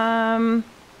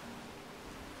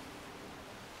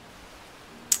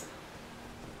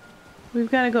we've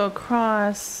got to go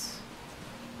across.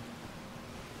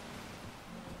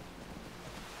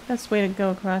 Best way to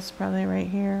go across is probably right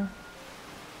here.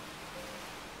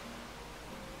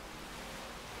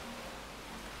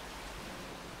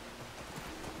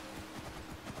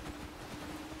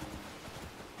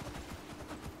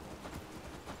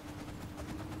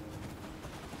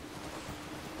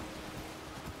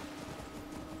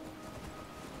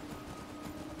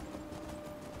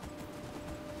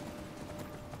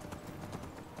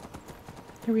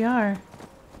 Here we are.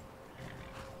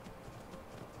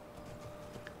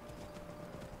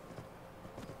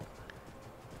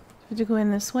 Did you go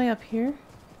in this way up here?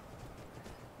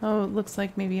 Oh, it looks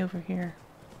like maybe over here.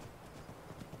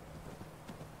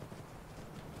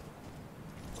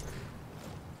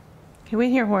 Okay,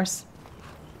 wait here, horse.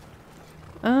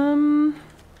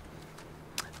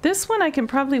 This one I can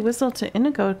probably whistle to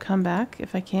Inigo to come back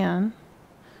if I can.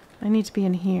 I need to be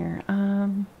in here.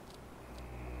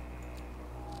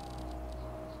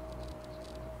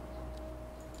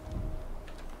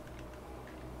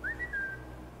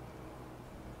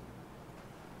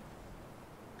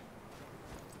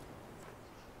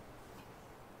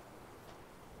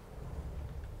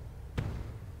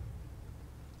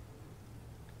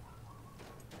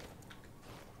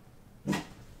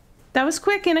 That was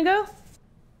quick, Inigo.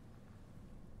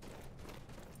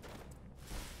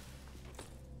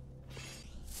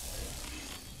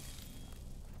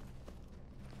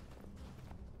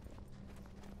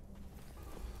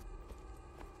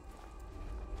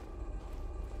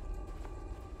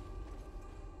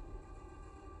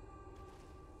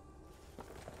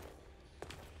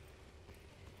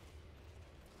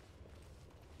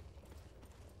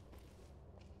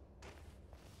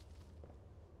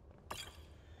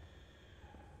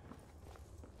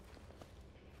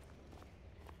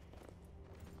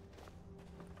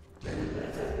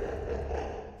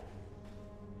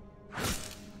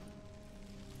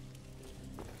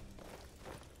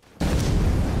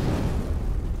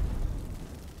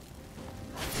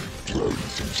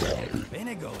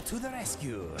 Benigo to the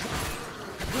rescue.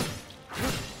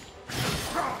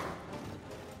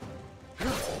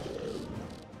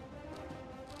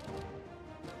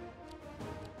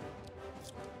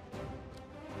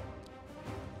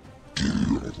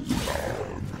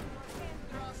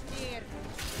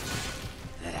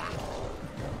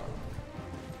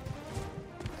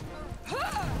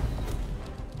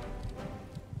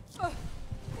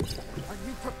 Are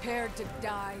you prepared to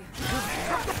die?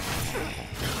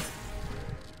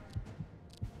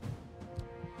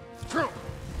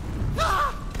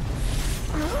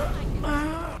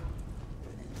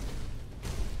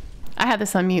 I had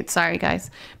this on mute. Sorry, guys.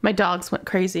 My dogs went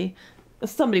crazy.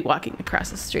 Somebody walking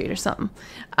across the street or something.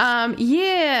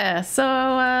 Yeah,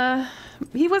 so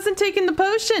he wasn't taking the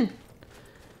potion.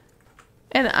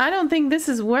 And I don't think this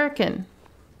is working.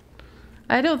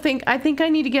 I think I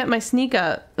need to get my sneak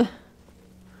up.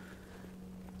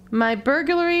 My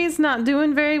burglary's not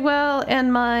doing very well,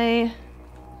 and my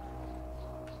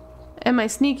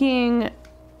sneaking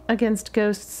against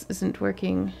ghosts isn't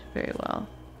working very well.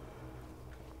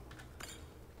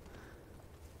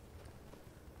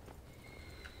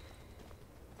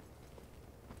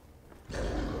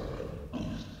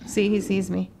 See, he sees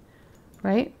me,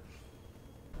 right?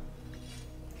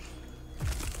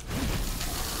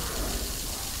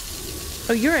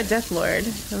 Oh, you're a Death Lord.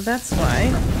 Oh, that's why.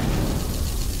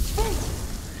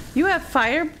 You have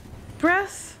fire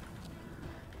breath?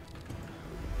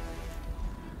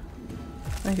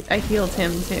 I healed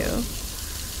him too.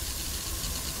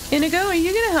 Inigo, are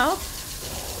you gonna help?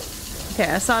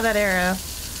 Okay, I saw that arrow.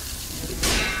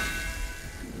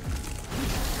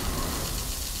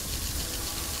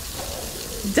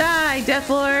 Die, Death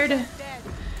Lord!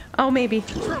 Oh, maybe.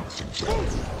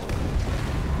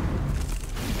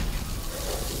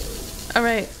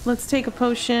 Alright, let's take a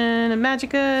potion of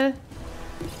magicka.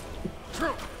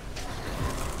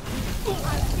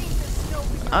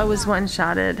 I was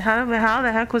one-shotted. How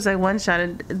the heck was I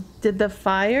one-shotted? Did the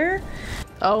fire?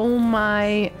 Oh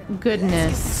my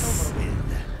goodness.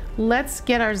 Let's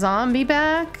get our zombie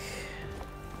back.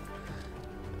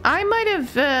 I might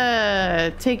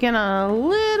have taken a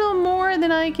little more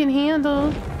than I can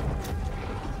handle.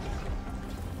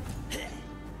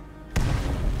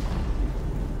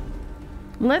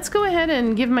 Let's go ahead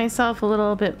and give myself a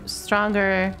little bit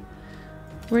stronger.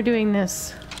 We're doing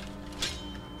this.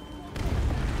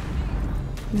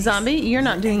 Zombie, you're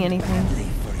not doing anything.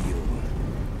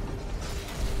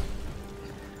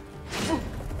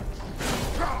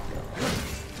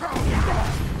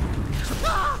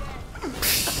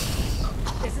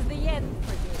 This is the end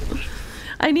for you.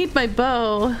 I need my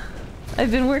bow.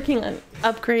 I've been working on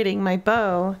upgrading my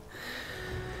bow.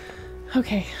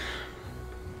 Okay.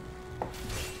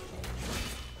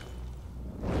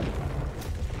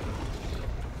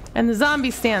 And the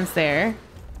zombie stands there.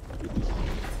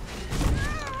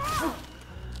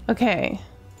 Okay.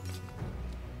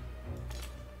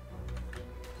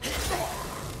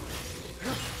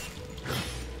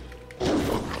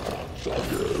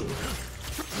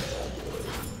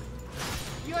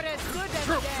 You're as good as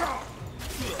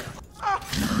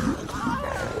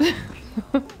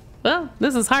dead. Well,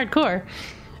 this is hardcore.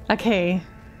 Okay.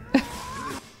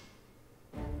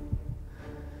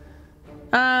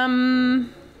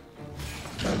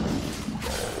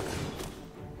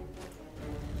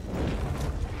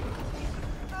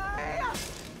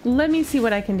 Let me see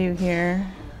what I can do here.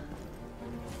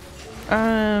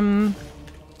 I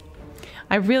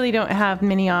really don't have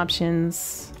many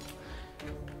options.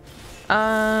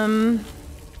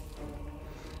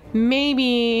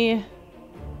 Maybe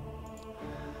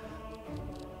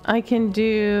I can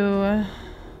do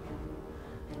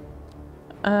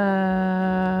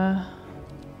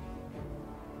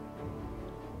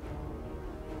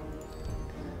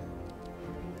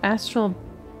Astral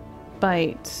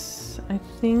Bite. I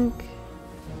think.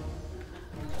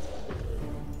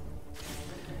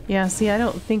 Yeah, see, I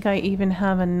don't think I even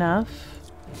have enough.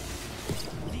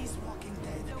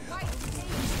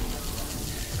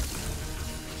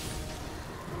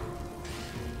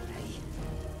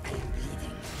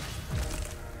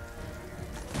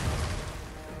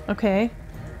 Okay.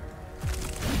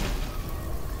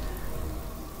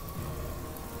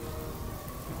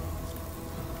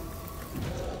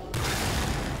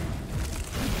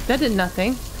 That did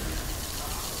nothing.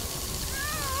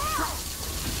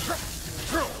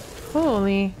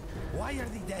 Holy. Why are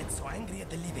the dead so angry at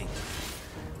the living?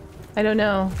 I don't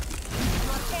know.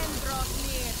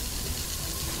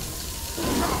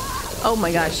 Oh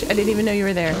my gosh, I didn't even know you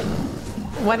were there.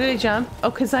 Why did I jump? Oh,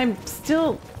 because I'm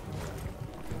still...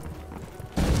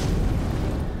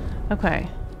 Okay.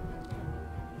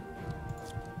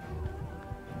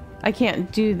 I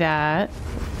can't do that.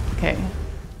 Okay.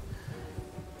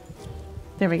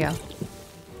 There we go.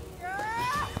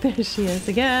 There she is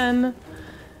again.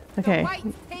 Okay.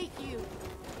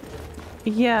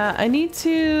 Yeah, I need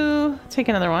to take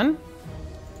another one.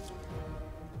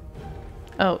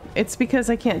 Oh, it's because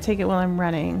I can't take it while I'm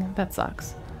running. That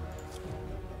sucks.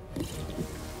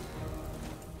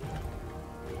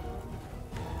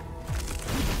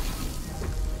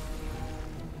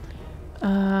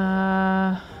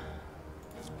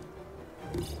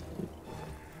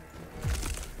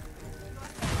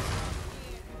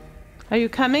 Are you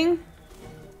coming?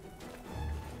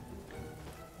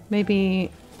 Maybe...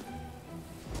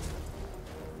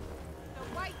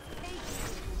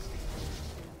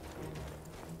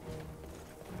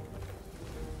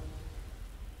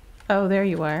 Oh, there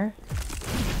you are.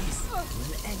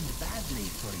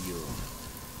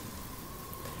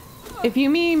 If you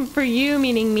mean for you,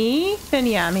 meaning me, then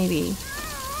yeah, maybe.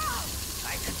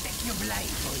 I could take you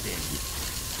blindfolded.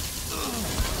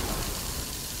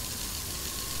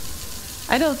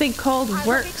 I don't think cold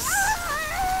works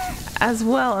as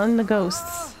well on the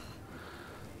ghosts.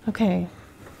 Okay.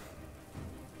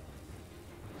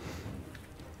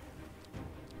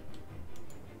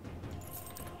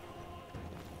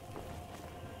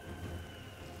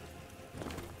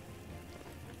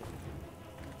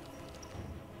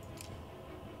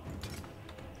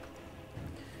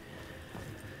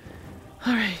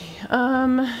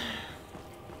 Alrighty,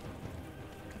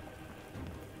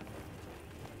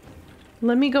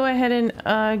 let me go ahead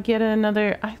and get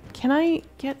another. Can I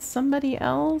get somebody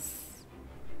else?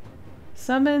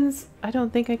 Summons? I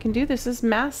don't think I can do this as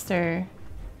master.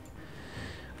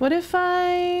 What if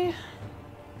I...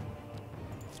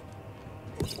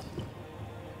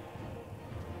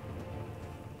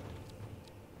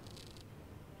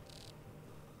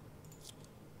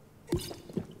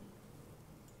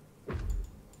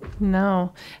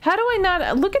 No. How do I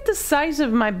not... Look at the size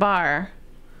of my bar.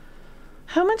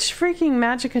 How much freaking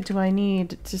magicka do I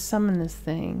need to summon this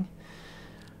thing?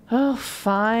 Oh,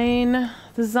 fine.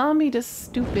 The zombie just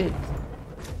stupid.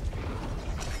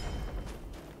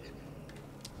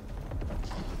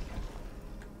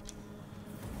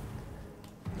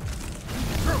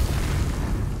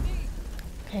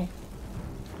 Okay.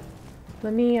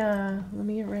 Let me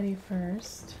get ready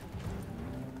first.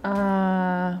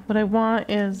 What I want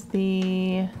is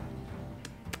the...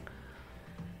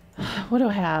 What do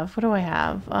I have? What do I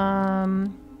have?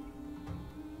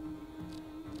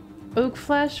 Oak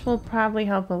flesh will probably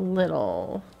help a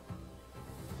little.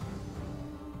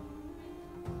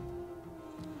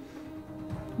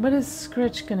 What is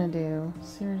Scritch gonna do?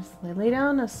 Seriously. Lay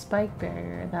down a spike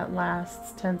barrier that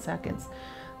lasts 10 seconds.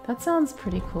 That sounds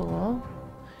pretty cool.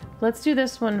 Let's do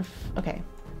this one. Okay.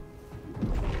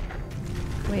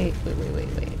 Wait.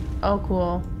 Oh,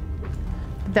 cool.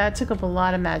 That took up a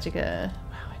lot of magicka.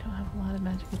 Wow, I don't have a lot of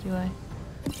magicka, do I?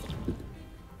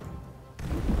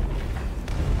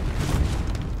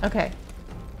 Okay.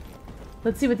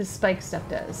 Let's see what this spike stuff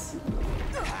does.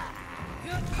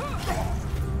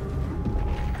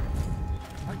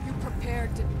 Are you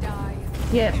prepared to die?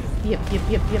 Yep.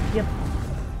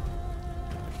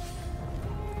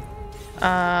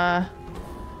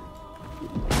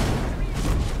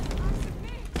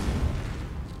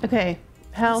 Okay,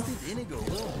 health.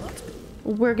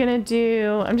 We're gonna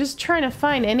do... I'm just trying to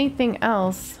find anything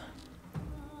else.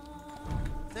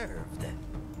 Served.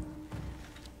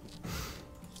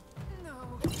 No.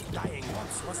 Dying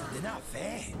once wasn't enough,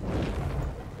 eh?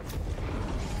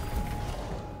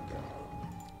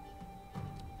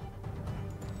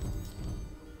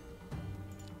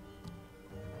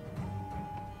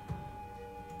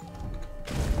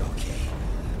 Okay,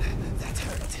 that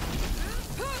hurt.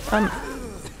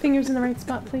 Fingers in the right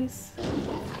spot, please.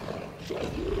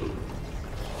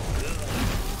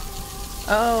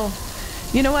 Oh,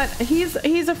 you know what? He's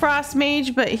a frost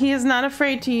mage, but he is not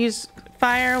afraid to use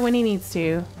fire when he needs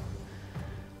to.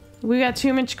 We got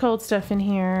too much cold stuff in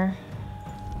here.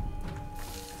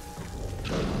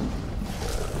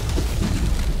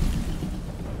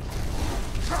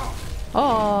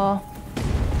 Oh.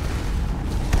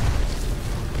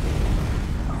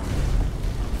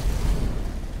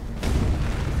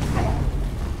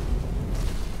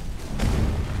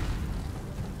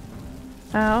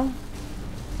 Ow.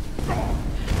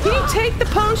 Can you take the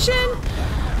potion?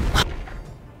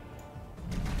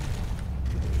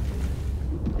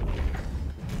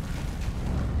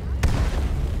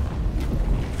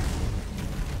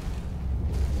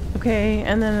 Okay,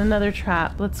 and then another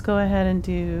trap. Let's go ahead and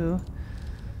do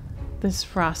this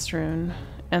frost rune.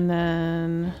 And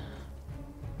then...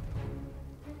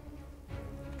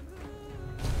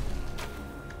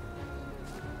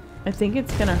 I think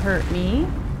it's gonna hurt me.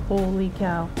 Holy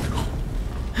cow.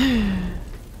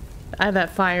 That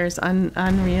fire's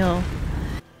unreal.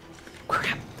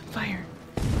 Crap, the fire.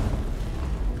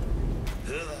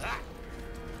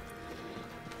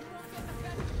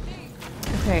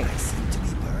 Okay. I seem to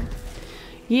be burned.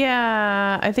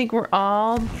 Yeah, I think we're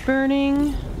all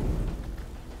burning.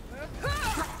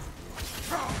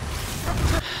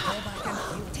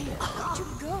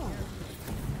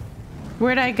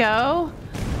 Where'd I go?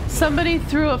 Somebody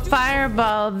threw a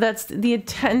fireball that's the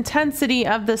intensity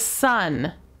of the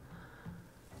sun.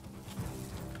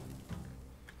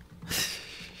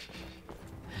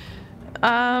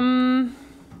 I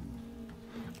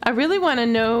really want to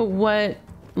know what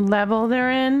level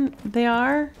they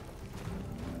are.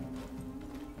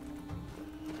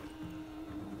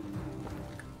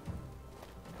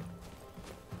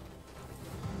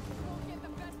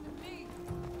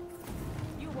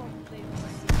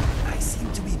 I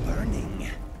seem to be burning.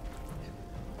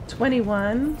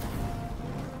 21.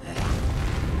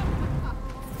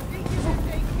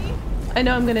 I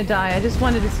know I'm gonna die. I just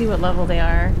wanted to see what level they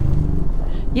are.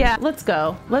 Yeah, let's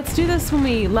go. Let's do this when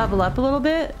we level up a little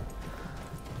bit.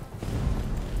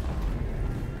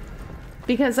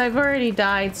 Because I've already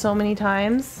died so many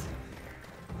times.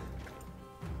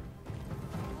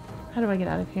 How do I get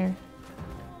out of here?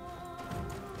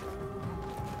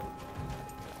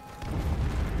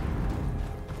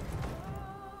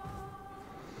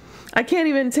 I can't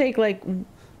even take like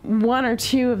 1 or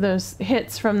 2 of those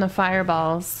hits from the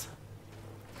fireballs.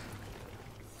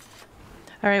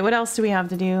 Alright, what else do we have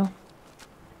to do?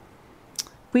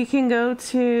 We can go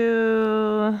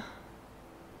to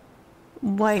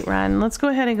Whiterun. Let's go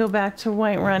ahead and go back to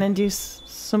Whiterun and do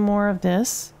some more of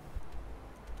this.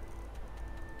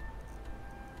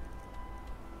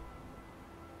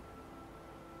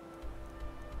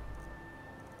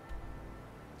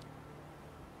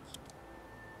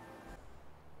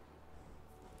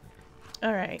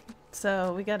 Alright,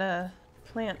 so we gotta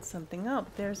plant something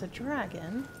up. There's a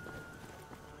dragon.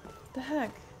 What the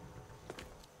heck?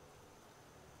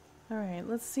 Alright,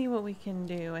 let's see what we can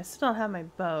do. I still don't have my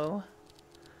bow.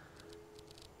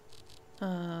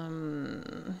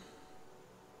 I'm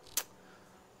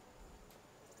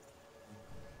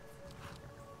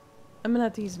gonna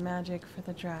have to use magic for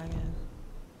the dragon.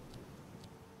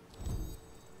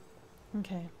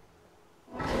 Okay.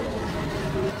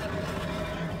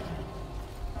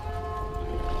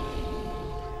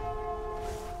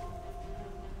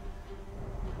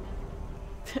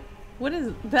 What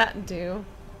does that do?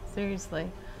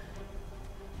 Seriously.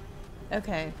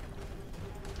 Okay.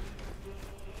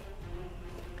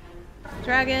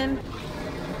 Dragon.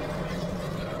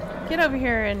 Get over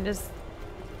here and just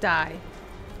die.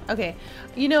 Okay.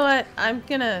 You know what? I'm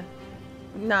gonna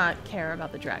not care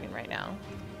about the dragon right now.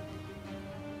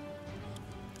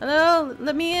 Hello?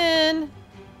 Let me in.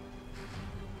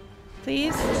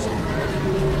 Please?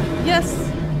 Yes!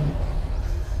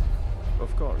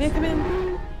 Of course. May I come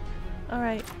in?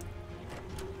 Alright.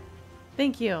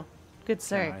 Thank you. Good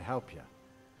sir. Can I help you?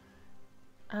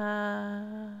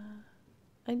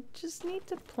 I just need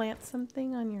to plant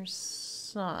something on your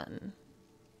son.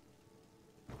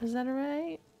 Is that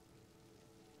alright?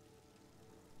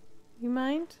 You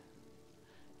mind?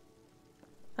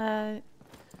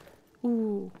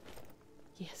 Ooh.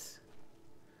 Yes.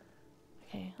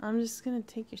 Okay, I'm just gonna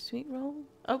take your sweet roll.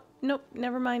 Oh, nope,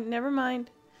 never mind, never mind.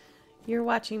 You're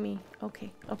watching me.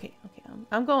 Okay, okay, okay.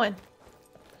 I'm going.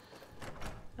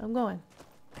 I'm going.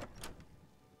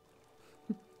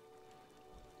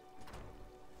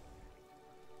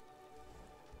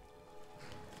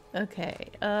 Okay,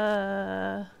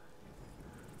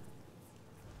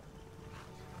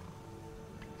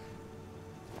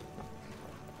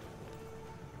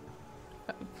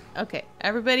 okay,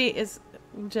 everybody is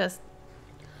just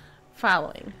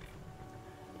following.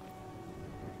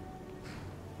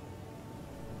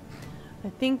 I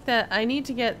think that I need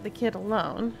to get the kid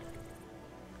alone.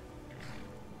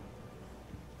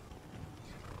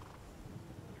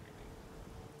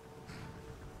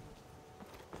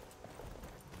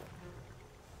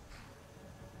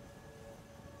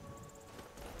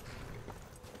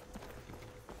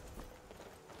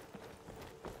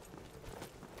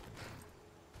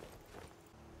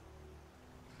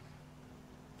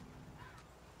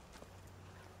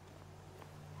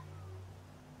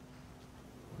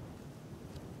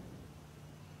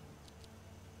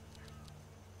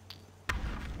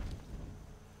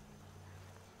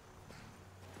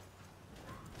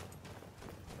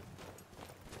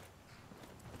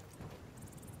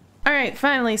 Alright,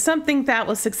 finally, something that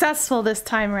was successful this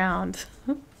time around.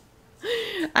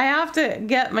 I have to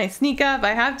get my sneak up.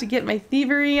 I have to get my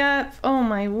thievery up. Oh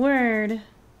my word.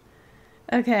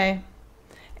 Okay.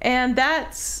 And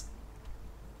that's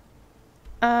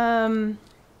Delve,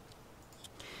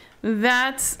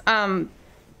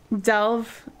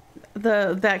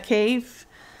 that cave,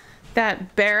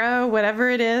 that barrow, whatever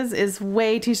it is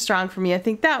way too strong for me. I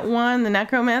think that one, the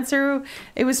necromancer,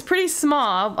 it was pretty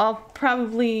small. I'll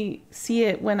probably see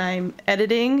it when I'm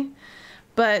editing,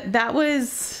 but that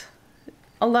was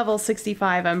a level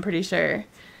 65, I'm pretty sure.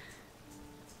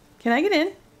 Can I get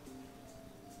in?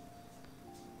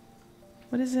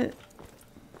 What is it?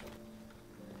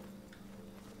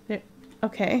 There.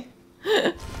 Okay.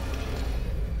 It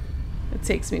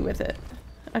takes me with it.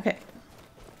 Okay.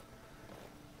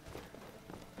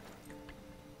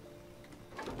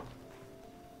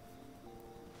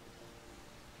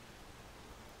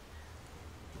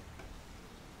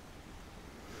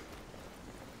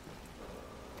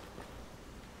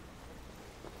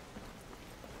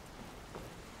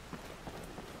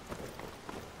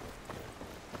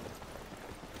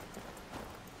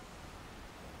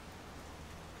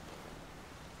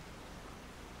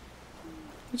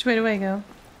 Which way do I go?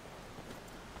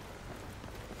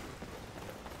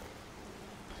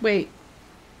 Wait.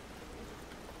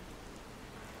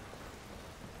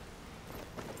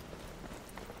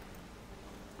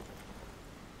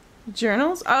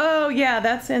 Journals? Oh, yeah,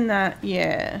 that's in that.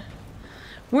 Yeah.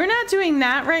 We're not doing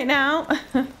that right now.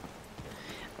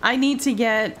 I need to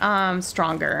get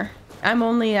stronger. I'm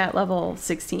only at level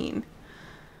 16.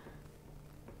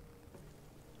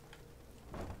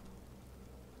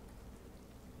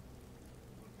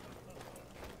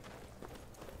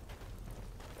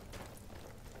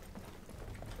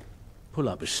 Pull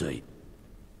up a seat.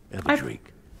 Have a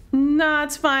drink. No,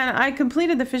 it's fine. I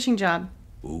completed the fishing job.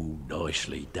 Ooh,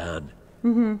 nicely done.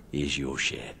 Mm-hmm. Here's your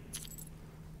share.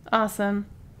 Awesome.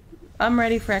 I'm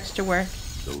ready for extra work.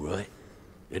 All right.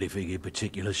 Anything in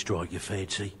particular strike your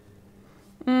fancy?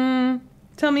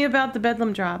 Tell me about the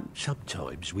Bedlam job.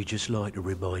 Sometimes we just like to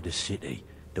remind the city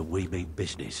that we mean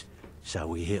business, so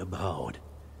we hit 'em hard.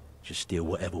 Just steal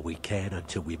whatever we can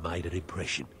until we made an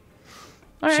impression.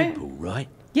 All right. Simple, right?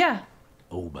 Yeah.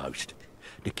 Almost.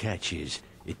 The catch is,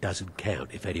 it doesn't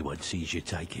count if anyone sees you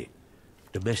take it.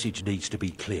 The message needs to be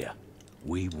clear.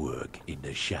 We work in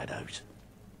the shadows.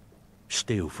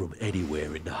 Steal from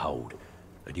anywhere in the hold,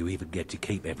 and you even get to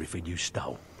keep everything you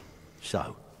stole.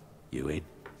 So, you in?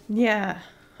 Yeah,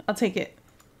 I'll take it.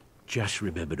 Just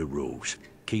remember the rules.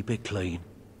 Keep it clean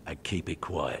and keep it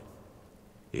quiet.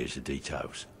 Here's the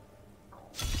details.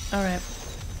 All right.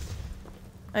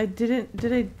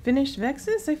 Did I finish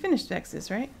Vex's? I finished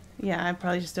Vex's, right? Yeah, I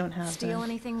probably just don't have Steal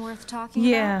anything worth talking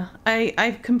Yeah,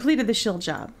 I've completed the shield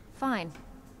job. Fine.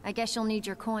 I guess you'll need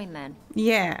your coin then.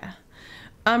 Yeah.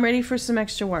 I'm ready for some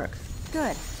extra work.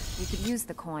 Good. We could use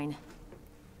the coin.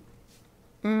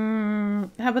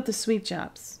 How about the sweet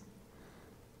jobs?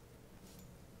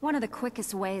 One of the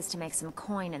quickest ways to make some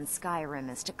coin in Skyrim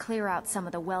is to clear out some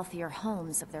of the wealthier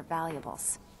homes of their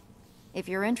valuables. If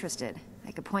you're interested,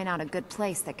 I could point out a good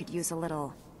place that could use a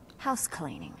little house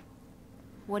cleaning.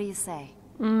 What do you say?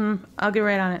 I'll get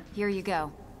right on it. Here you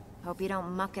go. Hope you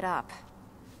don't muck it up.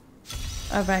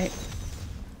 All right.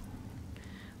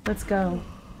 Let's go.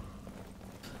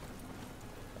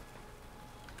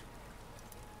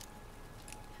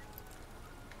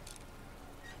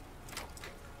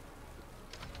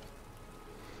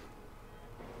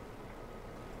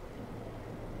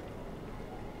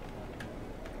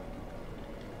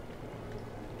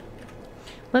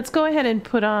 Let's go ahead and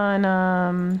put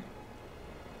on,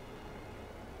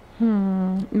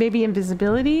 maybe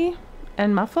invisibility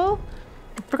and muffle.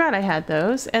 I forgot I had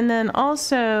those. And then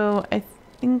also, I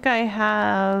think I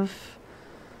have,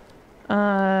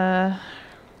 I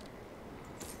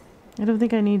don't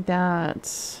think I need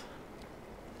that.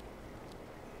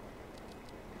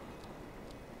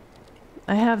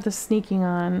 I have the sneaking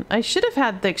on. I should have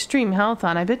had the extreme health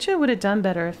on. I bet you it would have done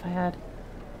better if I had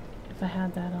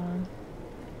that on.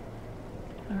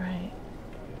 All right.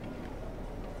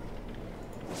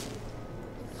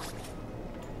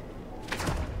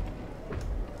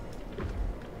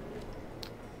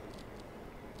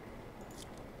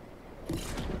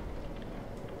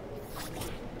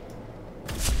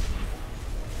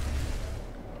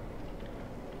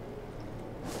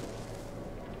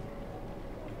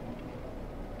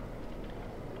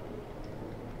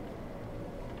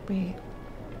 Wait,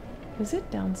 is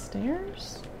it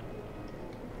downstairs?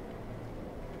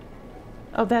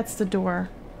 Oh, that's the door.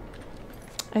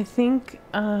 I think,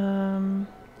 okay.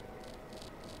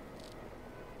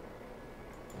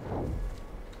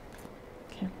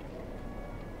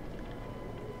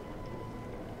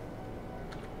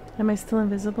 Am I still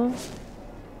invisible?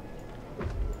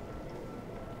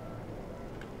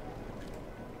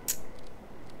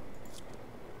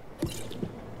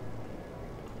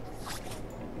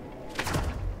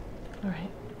 All right.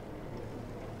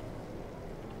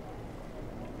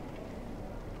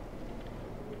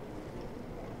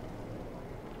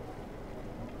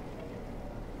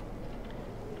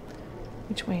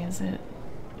 Which way is it?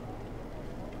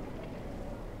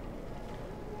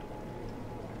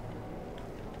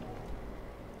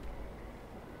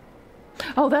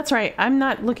 Oh, that's right. I'm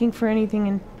not looking for anything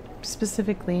in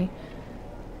specifically.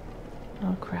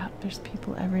 Oh crap, there's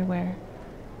people everywhere.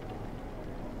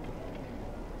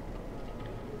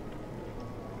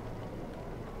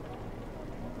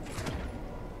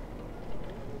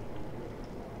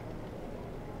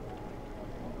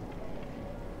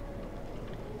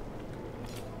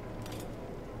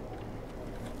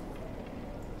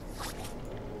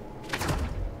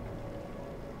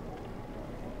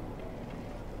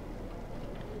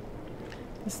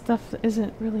 This stuff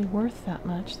isn't really worth that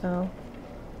much, though.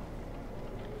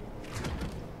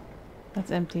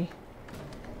 That's empty.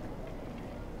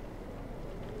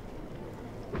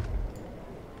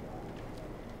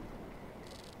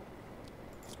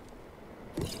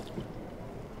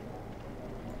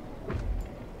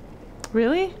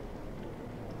 Really?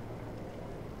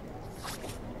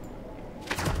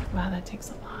 Wow, that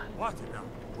takes a lot. What now?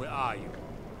 Where are you?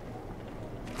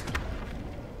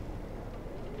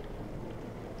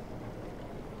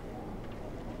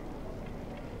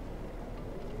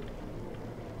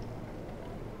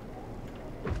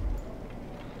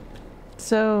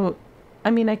 So,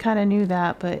 I mean, I kind of knew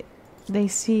that, but they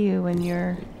see you when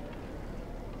you're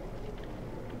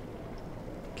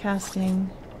casting.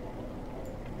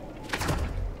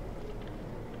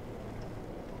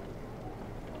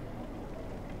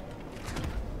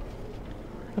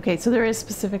 Okay, so there is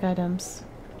specific items.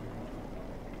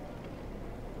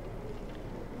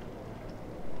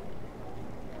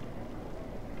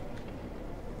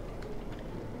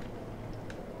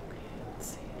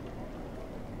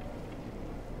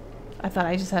 I thought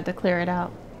I just had to clear it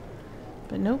out,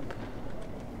 but nope.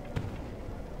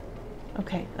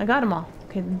 Okay, I got them all.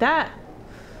 Okay, that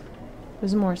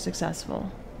was more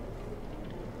successful.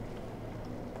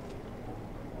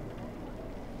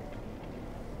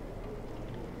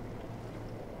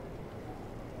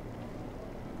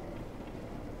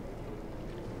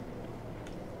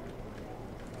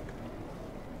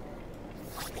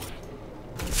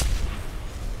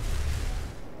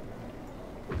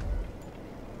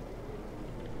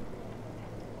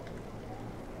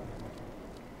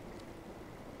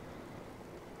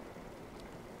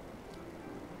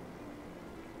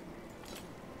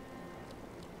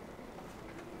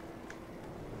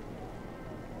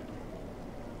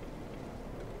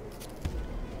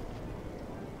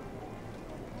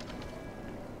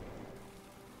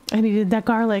 I needed that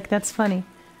garlic. That's funny.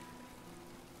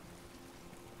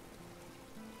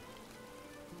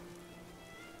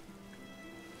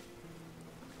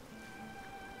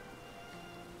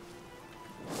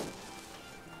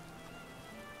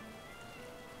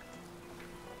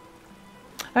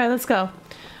 All right, let's go.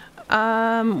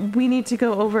 We need to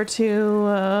go over to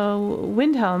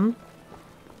Windhelm.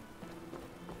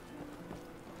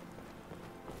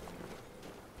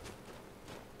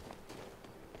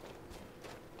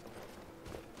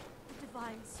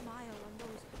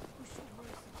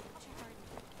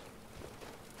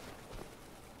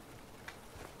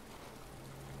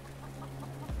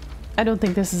 I don't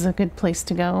think this is a good place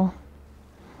to go.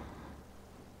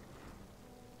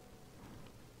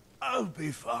 I'll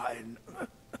be fine.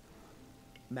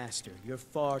 Master, you're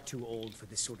far too old for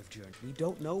this sort of journey. We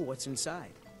don't know what's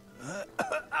inside.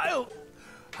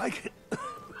 I can...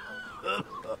 I'm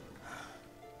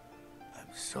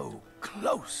so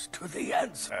close to the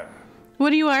answer.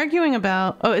 What are you arguing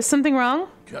about? Oh, is something wrong?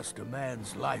 Just a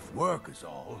man's life work is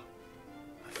all.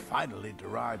 I finally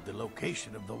derived the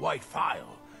location of the white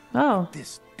phial. Oh. But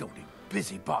this doting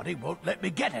busybody won't let me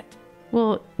get it.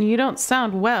 Well, you don't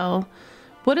sound well.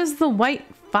 What is the white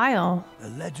phial? A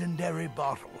legendary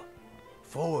bottle,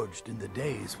 forged in the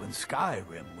days when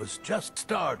Skyrim was just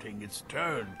starting its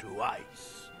turn to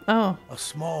ice. Oh. A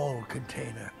small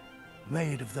container,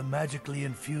 made of the magically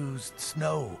infused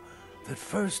snow that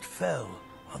first fell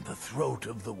on the throat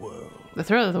of the world. The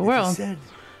throat of the world? It is said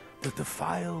that the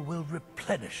phial will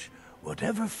replenish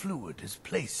whatever fluid is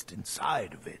placed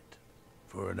inside of it.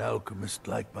 For an alchemist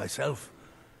like myself,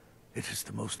 it is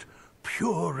the most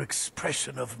pure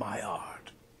expression of my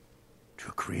art.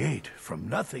 To create from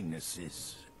nothingness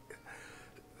is...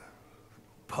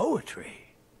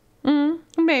 poetry.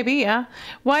 Maybe, yeah.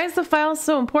 Why is the file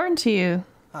so important to you?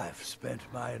 I've spent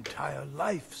my entire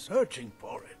life searching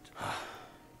for it.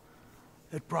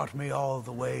 It brought me all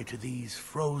the way to these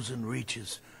frozen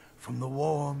reaches from the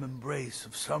warm embrace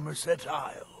of Somerset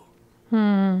Isle.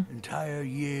 Entire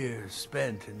years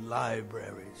spent in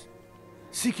libraries,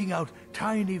 seeking out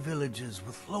tiny villages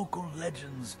with local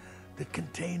legends that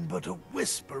contain but a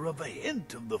whisper of a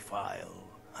hint of the file.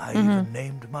 I even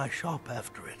named my shop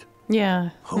after it.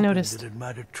 Yeah, hoping noticed. that it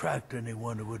might attract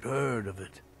anyone who had heard of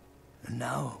it. And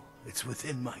now it's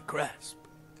within my grasp.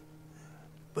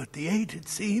 But the eight, it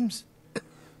seems,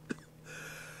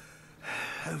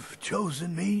 have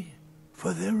chosen me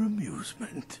for their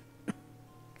amusement.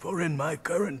 For in my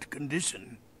current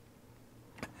condition,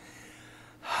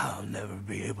 I'll never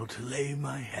be able to lay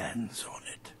my hands on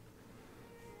it.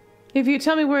 If you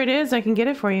tell me where it is, I can get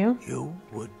it for you. You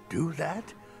would do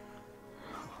that?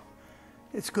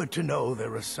 It's good to know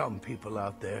there are some people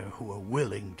out there who are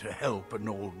willing to help an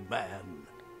old man.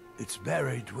 It's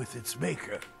buried with its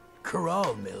maker,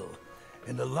 Corral Mill,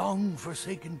 in a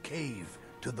long-forsaken cave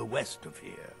to the west of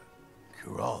here.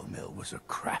 Corral Mill was a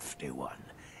crafty one,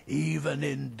 even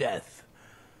in death.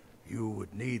 You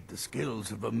would need the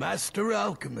skills of a master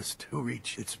alchemist to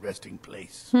reach its resting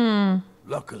place.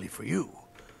 Luckily for you,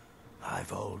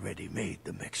 I've already made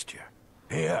the mixture.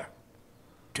 Here,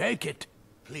 take it.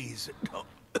 Please,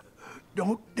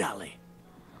 don't dally.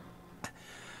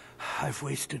 I've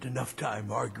wasted enough time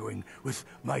arguing with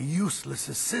my useless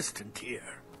assistant here.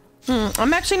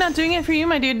 I'm actually not doing it for you,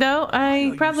 my dude, though.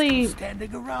 I probably...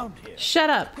 standing around here. Shut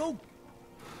up. Go.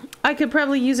 I could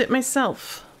probably use it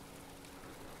myself.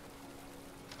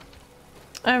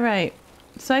 Alright.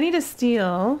 So I need to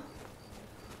steal.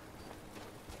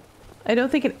 I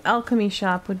don't think an alchemy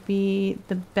shop would be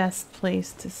the best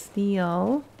place to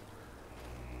steal.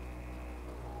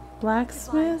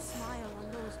 Blacksmith?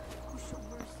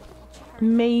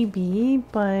 Maybe,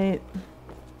 but...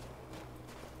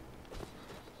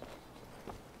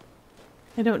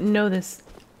 I don't know this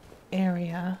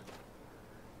area.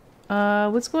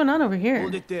 What's going on over here?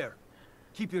 Hold it there.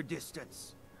 Keep your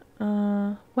distance.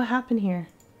 What happened here?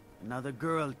 Another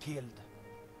girl killed.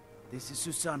 This is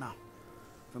Susanna,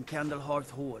 from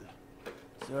Candlehearth Hall.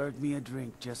 Served me a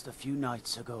drink just a few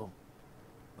nights ago,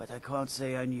 but I can't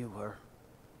say I knew her.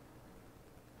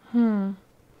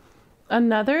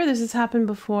 Another? This has happened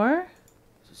before?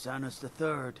 Susanna's the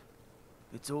third.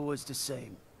 It's always the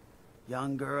same.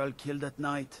 Young girl killed at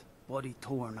night, body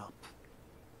torn up.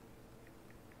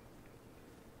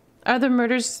 Are the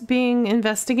murders being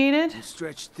investigated? I'm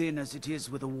stretched thin as it is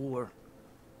with a war.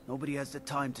 Nobody has the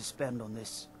time to spend on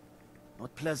this.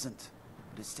 Not pleasant,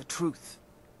 but it's the truth.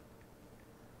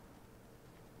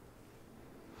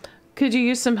 Could you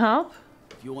use some help?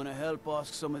 If you want to help,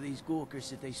 ask some of these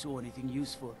gawkers if they saw anything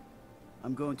useful.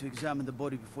 I'm going to examine the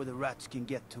body before the rats can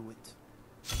get to it.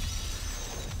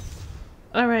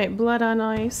 Alright, blood on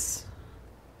ice.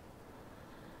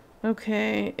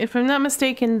 Okay, if I'm not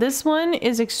mistaken, this one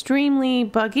is extremely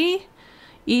buggy.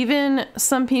 Even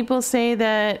some people say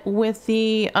that with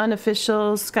the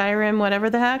unofficial Skyrim, whatever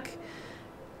the heck,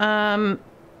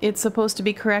 it's supposed to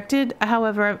be corrected.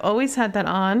 However, I've always had that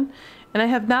on, and I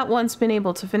have not once been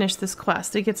able to finish this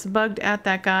quest. It gets bugged at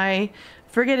that guy,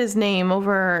 forget his name,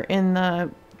 over in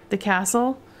the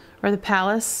castle, or the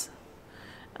palace.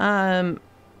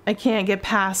 I can't get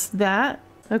past that.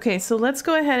 Okay, so let's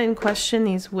go ahead and question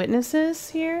these witnesses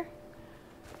here.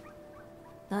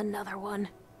 Another one.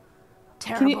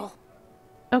 Terrible.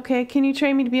 Okay, can you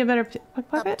train me to be a better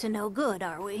pickpocket? Up to no good,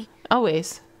 are we?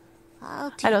 Always.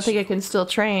 I don't think I can still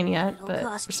train yet, but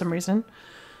for some reason.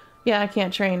 Yeah, I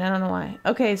can't train. I don't know why.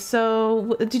 Okay,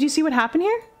 so did you see what happened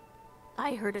here?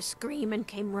 I heard a scream and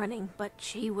came running, but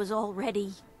she was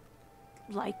already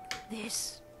like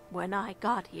this when I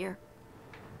got here.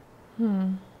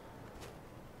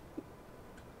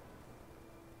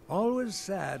 Always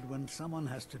sad when someone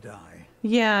has to die.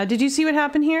 Yeah, did you see what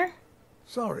happened here?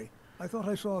 Sorry, I thought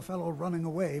I saw a fellow running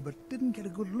away, but didn't get a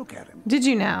good look at him. Did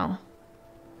you now?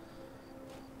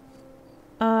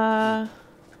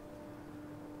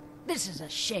 This is a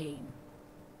shame.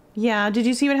 Yeah, did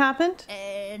you see what happened?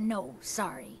 No,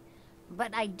 sorry.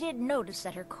 But I did notice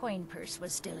that her coin purse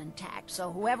was still intact,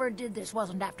 so whoever did this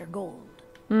wasn't after gold.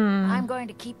 I'm going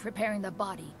to keep preparing the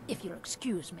body, if you'll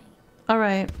excuse me.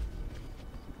 Alright.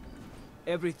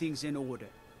 Everything's in order.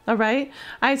 Alright.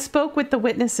 I spoke with the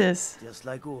witnesses. Just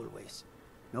like always.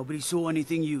 Nobody saw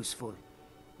anything useful.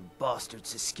 The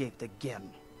bastards escaped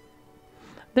again.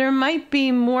 There might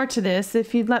be more to this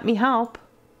if you'd let me help.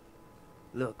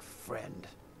 Look, friend.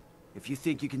 If you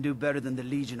think you can do better than the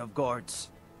Legion of Guards,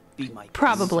 be my place.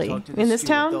 Probably. Talk to the In this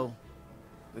steward, town? though.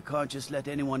 We can't just let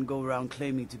anyone go around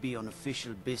claiming to be on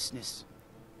official business.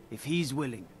 If he's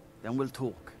willing, then we'll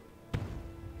talk.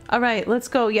 All right, let's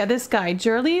go. Yeah, this guy,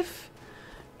 Jurleaf.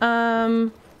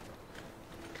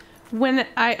 When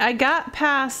I got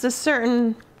past a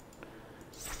certain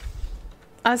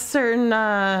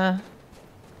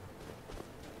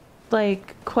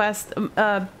like quest,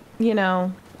 you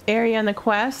know, area in the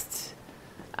quest.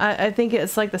 I think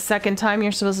it's like the second time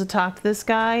you're supposed to talk to this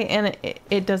guy, and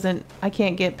it doesn't. I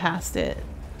can't get past it.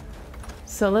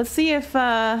 So let's see if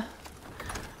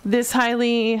this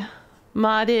highly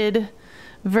modded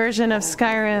version of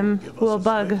Skyrim will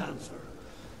bug.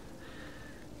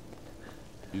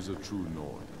 He's a true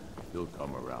Nord. He'll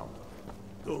come around.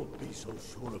 Don't be so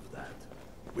sure of that.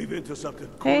 We've intercepted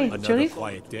Hey, Another Julie?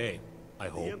 quiet day, I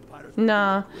hope.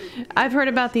 Nah, I've heard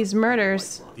about these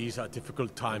murders. These are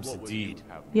difficult times indeed.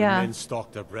 Yeah. When men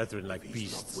stalk their brethren like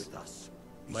beasts.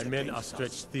 My men are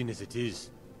stretched thin as it is.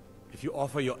 If you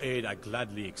offer your aid, I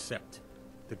gladly accept.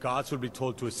 The guards will be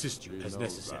told to assist you as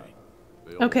necessary.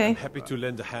 Okay. I'm happy to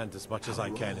lend a hand as much as I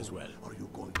can as well.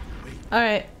 All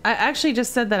right, I actually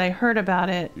just said that I heard about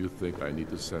it. You think I need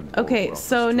to send? Okay,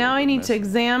 so now I need to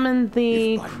examine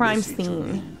the crime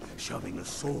scene. Shoving a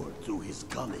sword through his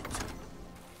gullet.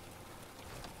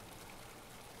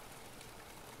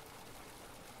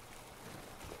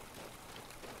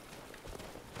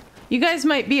 You guys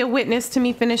might be a witness to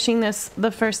me finishing this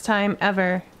the first time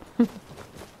ever.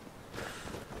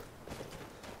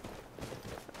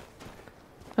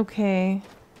 Okay.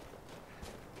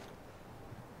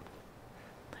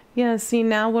 Yeah, see,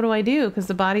 now what do I do? Because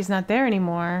the body's not there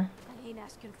anymore. I ain't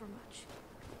asking for much.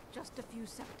 Just a few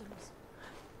septums.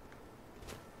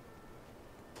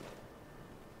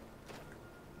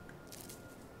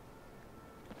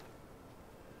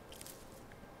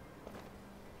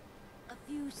 A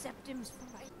few septums for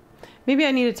my... Maybe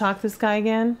I need to talk to this guy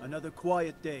again. Another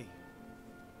quiet day.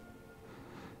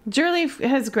 Jurleaf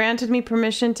has granted me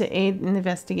permission to aid in the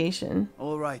investigation.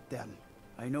 All right then.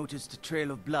 I noticed a trail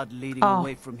of blood leading Oh,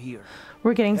 away from here.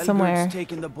 we're getting Helger's somewhere.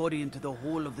 taken the body into the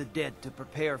Hall of the Dead to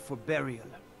prepare for burial.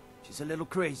 She's a little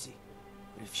crazy.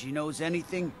 But if she knows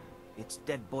anything, it's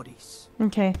dead bodies.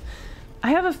 Okay. I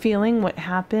have a feeling what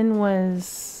happened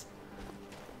was...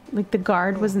 like the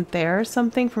guard wasn't there or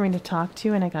something for me to talk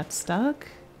to and I got stuck.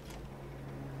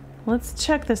 Let's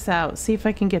check this out. See if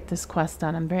I can get this quest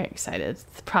done. I'm very excited. It's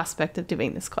the prospect of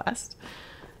doing this quest.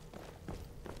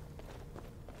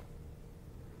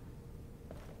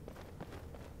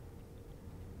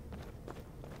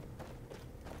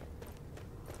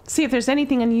 See if there's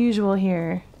anything unusual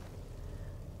here.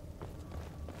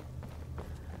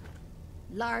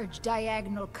 Large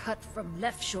diagonal cut from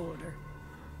left shoulder.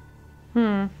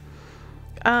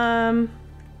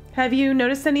 Have you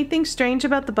noticed anything strange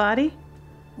about the body?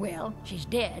 Well, she's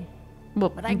dead. Well,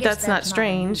 But I guess that's not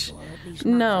strange. unusual, at least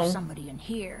not No. for somebody in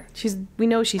here. We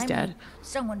know she's I dead. mean,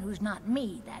 someone who's not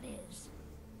me, that is.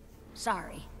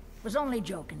 Sorry. Was only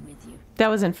joking with you. That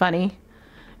wasn't funny.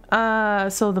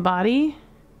 So the body?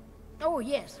 Oh,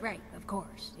 yes, right, of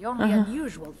course. The only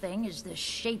unusual thing is the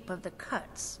shape of the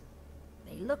cuts.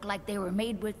 They look like they were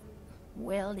made with...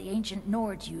 well, the ancient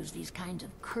Nords used these kinds of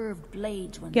curved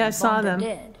blades when Yeah, I they saw boned the them.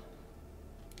 dead.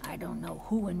 I don't know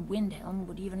who in Windhelm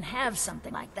would even have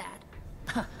something like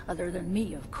that. Other than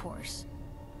me, of course.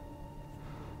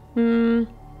 Did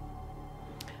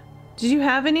you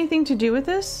have anything to do with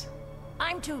this?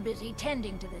 I'm too busy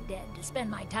tending to the dead to spend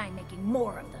my time making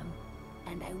more of them.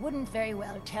 And I wouldn't very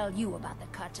well tell you about the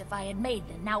cuts if I had made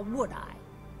them, now would I?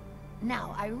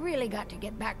 Now, I really got to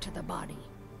get back to the body.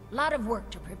 Lot of work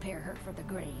to prepare her for the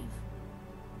grave.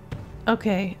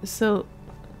 Okay, so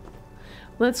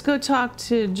let's go talk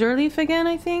to Jurleaf again,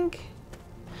 I think.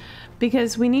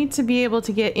 Because we need to be able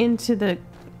to get into the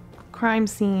crime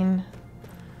scene.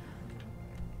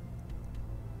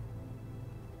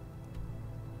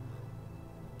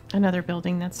 Another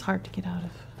building that's hard to get out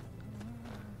of.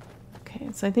 Okay,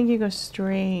 so I think you go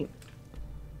straight.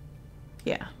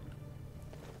 Yeah.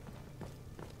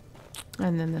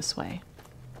 And then this way.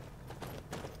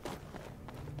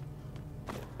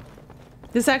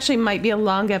 This actually might be a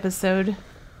long episode.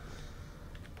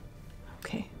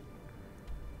 Okay.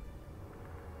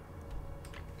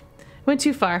 Went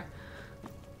too far.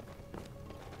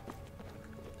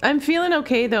 I'm feeling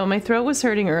okay though. My throat was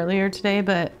hurting earlier today,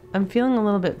 but I'm feeling a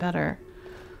little bit better.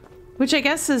 Which I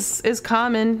guess is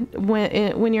common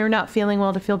when you're not feeling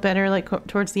well to feel better like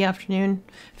towards the afternoon.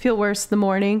 Feel worse in the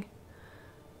morning.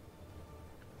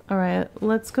 Alright,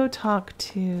 let's go talk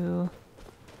to...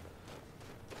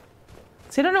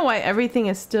 See, I don't know why everything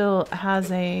is still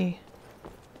has a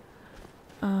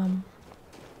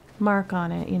mark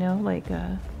on it, you know, like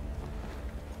a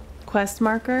quest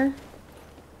marker.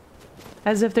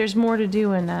 As if there's more to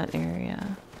do in that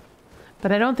area.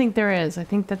 But I don't think there is. I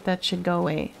think that that should go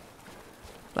away.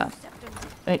 Well,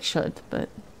 it should, but...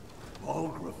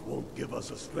 Balgruuf won't give us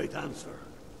a straight answer.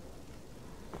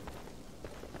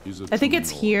 I think it's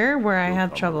here where I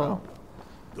have trouble.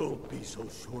 Don't be so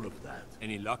sure of that.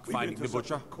 Any luck finding the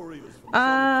butcher?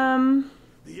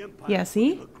 Yeah,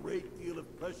 see? A great deal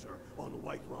of pressure on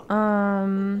Whiterun.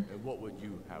 And what would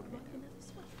you have me do?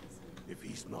 If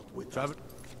he's not with us.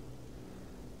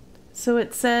 So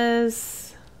it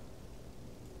says...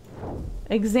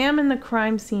 Examine the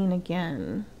crime scene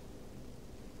again.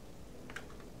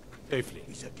 Safely.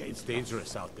 It's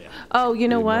dangerous out there. Oh, you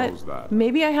know what?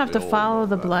 Maybe I have to follow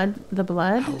the blood.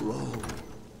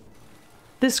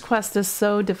 This quest is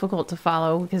so difficult to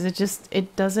follow because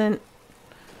it doesn't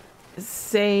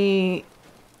say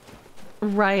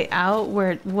right out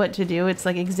what to do. It's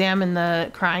like examine the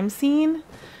crime scene,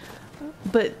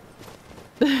 but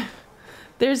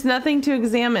there's nothing to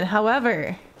examine.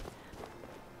 However,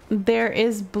 there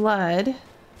is blood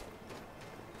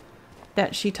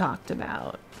that she talked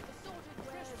about.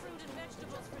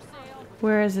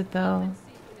 Where is it though?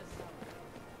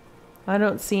 I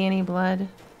don't see any blood.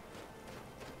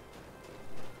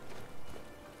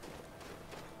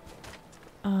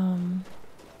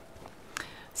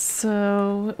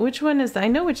 So which one is I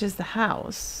know which is the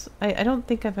house. I don't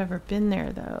think I've ever been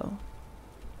there though.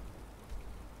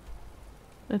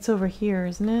 It's over here,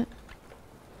 isn't it?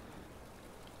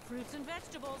 Fruits and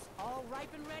vegetables, all ripe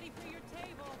and ready for your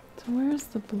table. So where's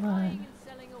the blood? Buying and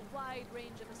selling a wide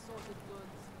range of assorted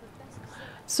goods.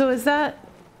 So is that...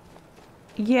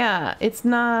 Yeah, it's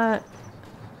not...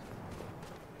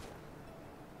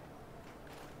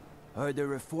 Heard they're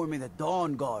reforming the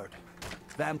Dawn Guard.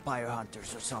 Vampire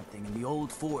hunters or something in the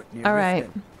old fort near All right.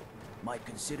 Riften. Might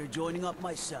consider joining up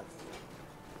myself.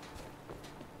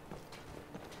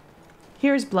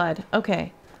 Here's blood.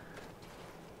 Okay.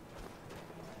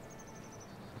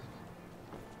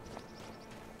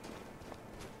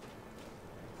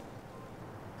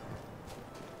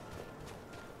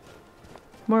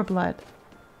 More blood.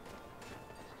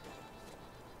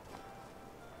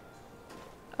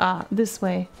 Ah, this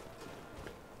way.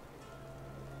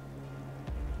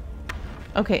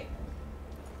 Okay.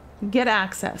 Get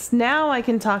access. Now I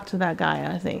can talk to that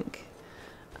guy, I think.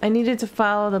 I needed to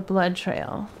follow the blood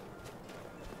trail.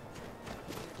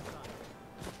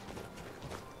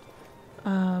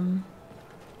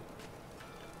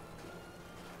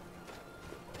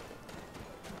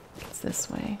 It's this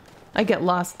way. I get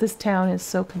lost. This town is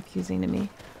so confusing to me.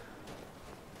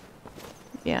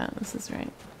 Yeah, this is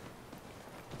right.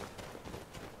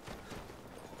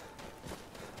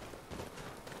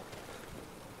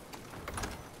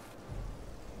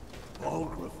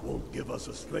 Balgruuf won't give us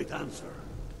a straight answer.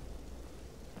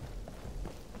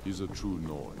 He's a true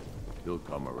Norn. He'll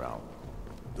come around.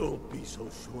 Don't be so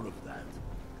sure of that.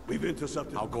 We've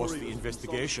intercepted. How goes the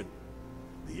investigation?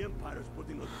 The Empire's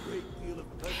putting a great deal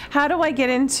of pressure. How do I get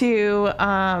into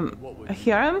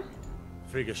Hiram?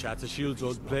 Frigga Shattershield's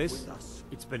old place?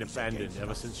 It's been abandoned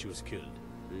ever since she was killed.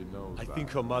 I think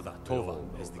her mother,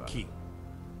 Tova, has the key.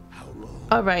 How long?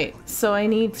 All right, so I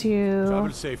need to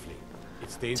Travel safely.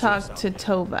 It's dangerous talk to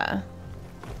Tova.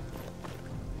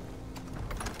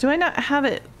 Do I not have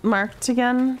it marked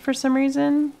again for some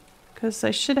reason? Because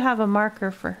I should have a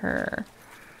marker for her.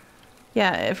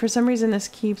 Yeah, for some reason this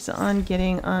keeps on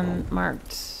getting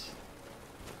unmarked.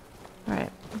 All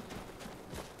right.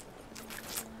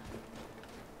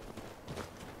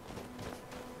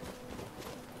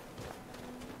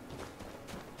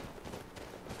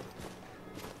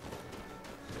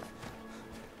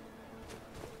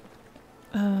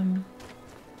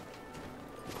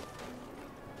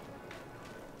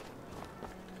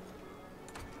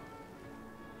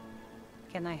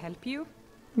 Can I help you?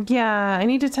 Yeah, I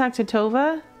need to talk to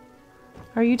Tova.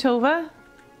 Are you Tova?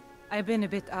 I've been a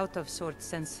bit out of sorts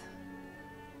since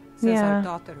Yeah. our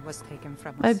daughter was taken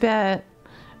from us. I bet.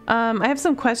 I have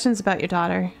some questions about your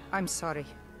daughter. I'm sorry.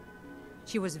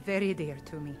 She was very dear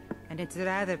to me, and it's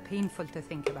rather painful to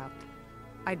think about.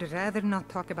 I'd rather not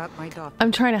talk about my daughter.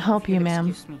 I'm trying to help you, ma'am.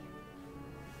 Excuse me.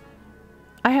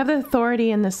 I have the authority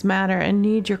in this matter and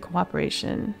need your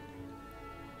cooperation.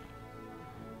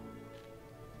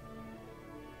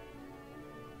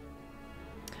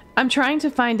 I'm trying to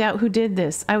find out who did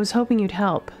this. I was hoping you'd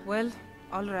help. Well,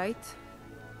 all right.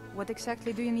 What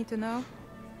exactly do you need to know?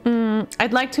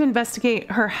 I'd like to investigate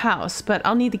her house, but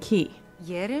I'll need the key.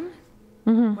 Yerim?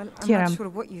 Mm-hmm. Well, I'm not sure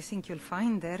what you think you'll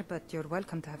find there, but you're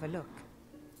welcome to have a look.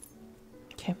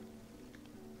 Okay.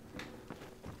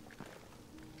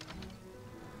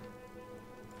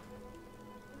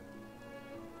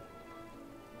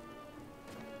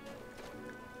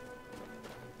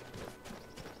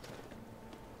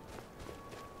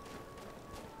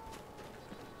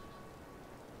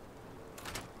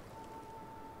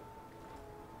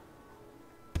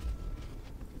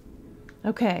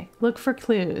 Okay, look for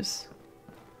clues.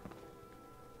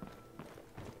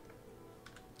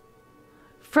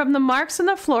 From the marks on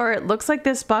the floor, it looks like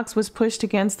this box was pushed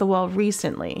against the wall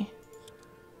recently.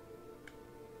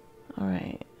 All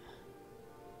right.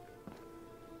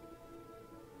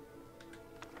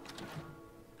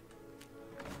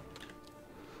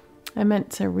 I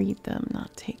meant to read them,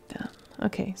 not take them.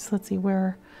 Okay, so let's see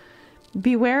where...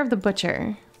 Beware of the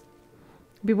butcher.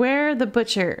 Beware the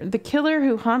butcher, the killer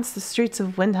who haunts the streets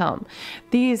of Windhelm.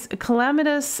 These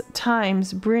calamitous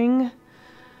times bring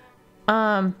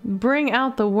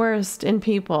out the worst in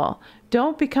people.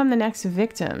 Don't become the next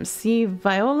victim. See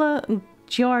Viola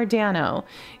Giordano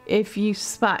if you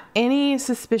spot any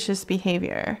suspicious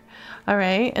behavior. All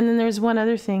right, and then there's one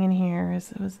other thing in here.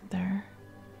 Wasn't there?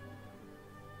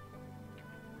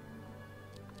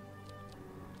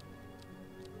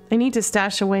 I need to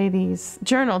stash away these.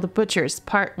 Journal, the Butchers,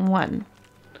 Part 1.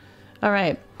 All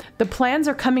right. The plans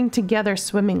are coming together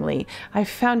swimmingly. I've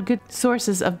found good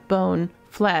sources of bone,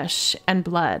 flesh, and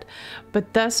blood.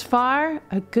 But thus far,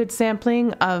 a good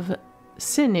sampling of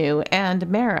sinew and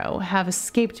marrow have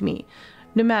escaped me.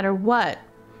 No matter,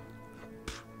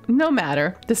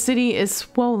 the city is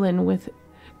swollen with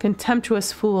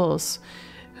contemptuous fools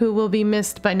who will be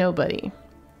missed by nobody.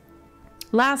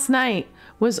 Last night,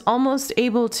 was almost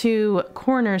able to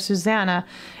corner Susanna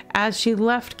as she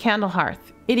left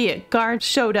Candlehearth. Idiot guard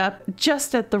showed up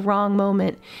just at the wrong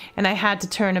moment, and I had to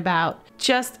turn about,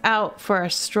 just out for a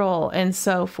stroll and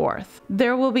so forth.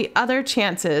 There will be other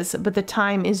chances, but the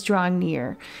time is drawing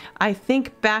near. I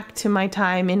think back to my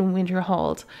time in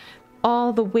Winterhold,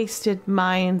 all the wasted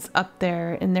minds up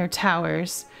there in their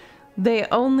towers. They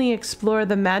only explore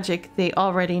the magic they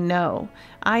already know.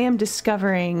 I am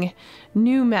discovering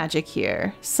new magic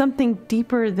here. Something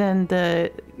deeper than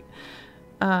the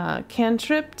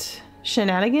cantripped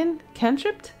shenanigan?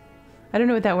 Cantripped? I don't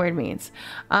know what that word means.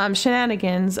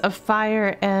 Shenanigans of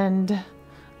fire and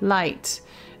light.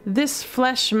 This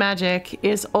flesh magic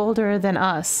is older than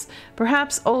us.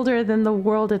 Perhaps older than the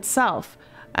world itself.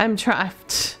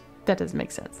 That doesn't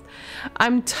make sense.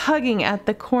 I'm tugging at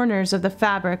the corners of the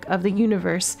fabric of the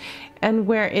universe, and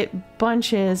where it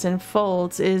bunches and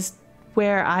folds is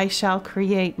where I shall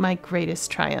create my greatest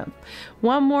triumph.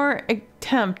 One more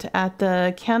attempt at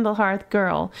the Candlehearth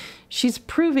girl. She's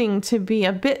proving to be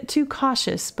a bit too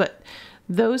cautious, but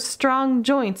those strong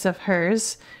joints of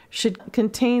hers should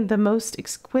contain the most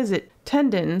exquisite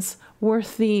tendons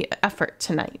worth the effort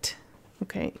tonight.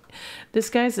 Okay,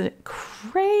 this guy's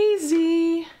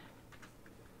crazy.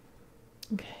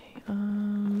 Okay,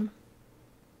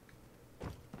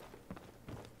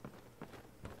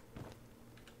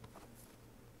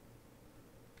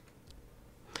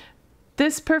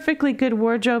 this perfectly good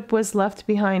wardrobe was left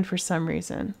behind for some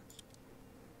reason.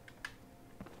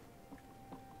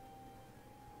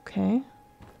 Okay.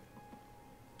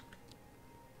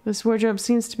 This wardrobe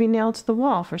seems to be nailed to the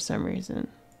wall for some reason.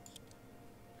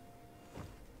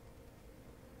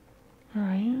 All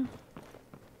right.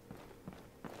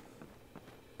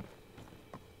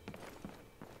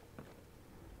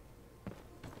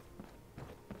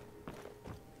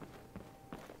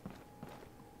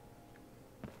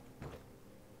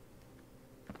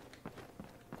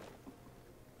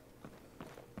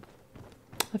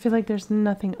 I feel like there's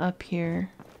nothing up here.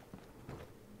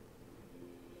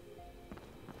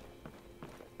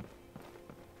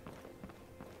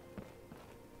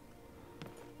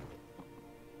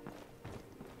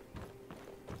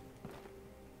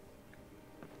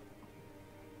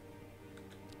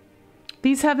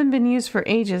 These haven't been used for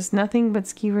ages. Nothing but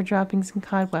skewer droppings and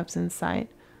cobwebs inside.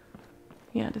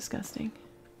 Yeah, disgusting.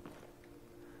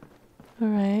 All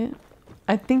right.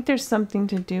 I think there's something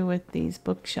to do with these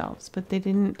bookshelves, but they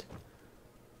didn't.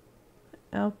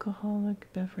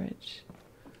 Alcoholic beverage.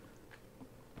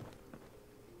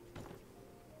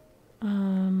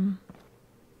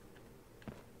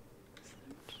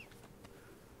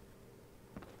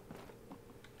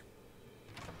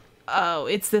 Oh,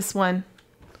 it's this one.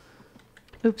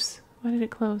 Oops, why did it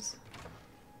close?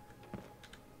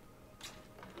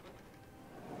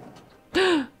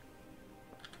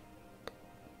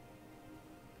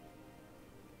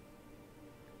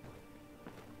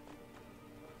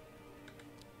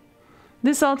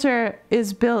 This altar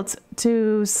is built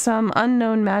to some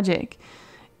unknown magic.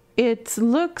 It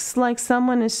looks like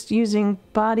someone is using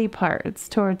body parts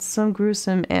towards some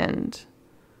gruesome end.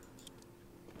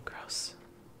 Gross.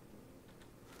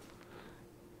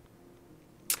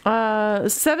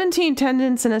 17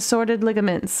 tendons and assorted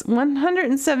ligaments.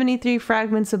 173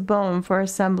 fragments of bone for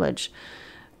assemblage.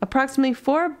 Approximately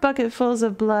 4 bucketfuls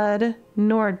of blood,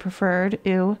 Nord preferred,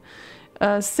 ew.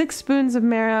 6 spoons of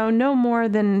marrow, no more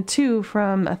than 2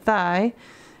 from a thigh.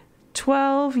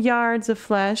 12 yards of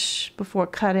flesh before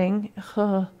cutting.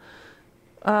 Star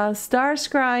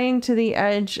scrying to the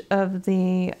edge of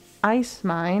the ice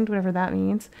mind, whatever that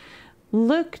means.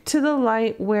 Look to the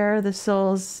light where the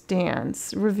soul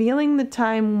stands, revealing the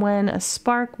time when a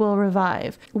spark will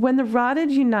revive. When the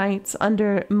rotted unites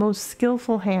under most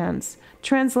skillful hands.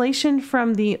 Translation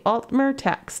from the Altmer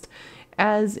text,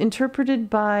 as interpreted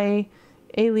by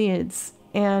Eliades,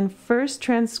 and first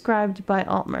transcribed by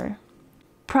Altmer.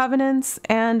 Provenance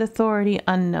and authority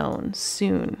unknown.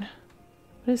 Soon.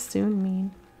 What does soon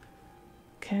mean?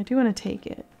 Okay, I do want to take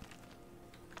it.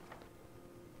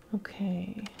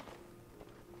 Okay.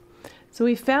 So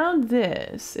we found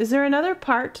this. Is there another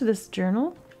part to this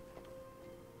journal?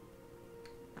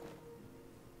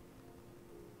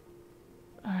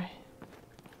 All right.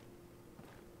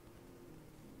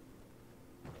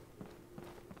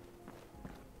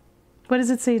 What does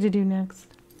it say to do next?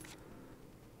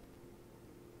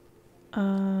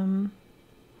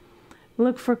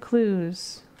 Look for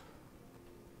clues.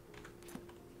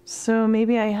 So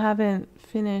maybe I haven't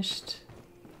finished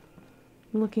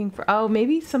looking for... Oh,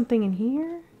 maybe something in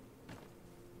here?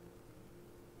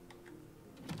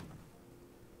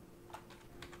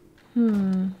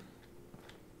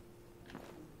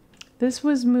 This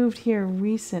was moved here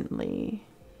recently,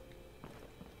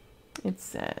 it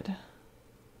said.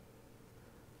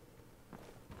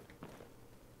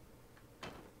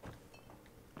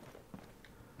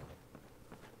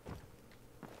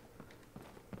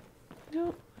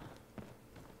 Nope.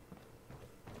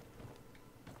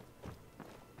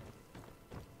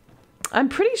 I'm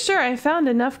pretty sure I found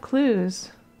enough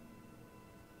clues.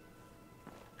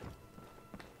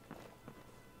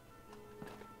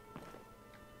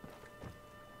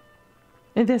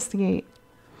 Investigate.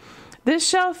 This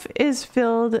shelf is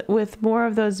filled with more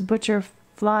of those butcher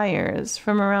flyers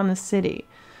from around the city.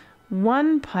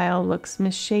 One pile looks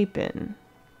misshapen.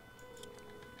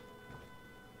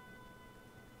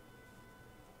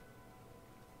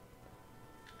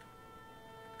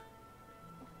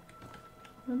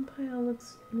 One pile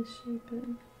looks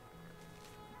misshapen.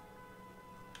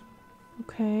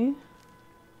 Okay.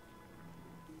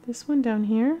 This one down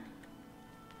here?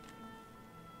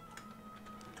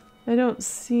 I don't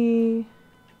see...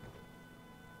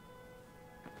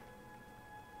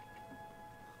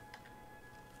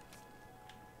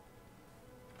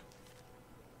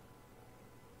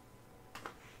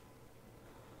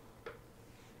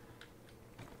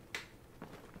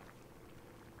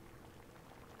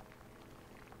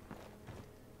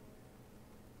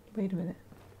 Wait a minute.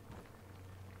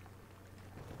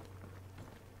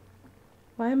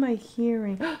 Why am I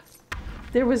hearing?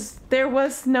 There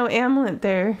was no amulet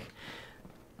there.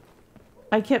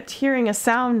 I kept hearing a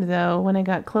sound though when I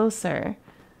got closer.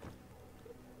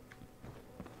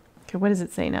 Okay, what does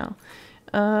it say now?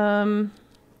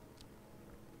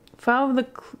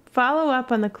 Follow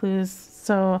up on the clues.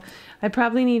 So I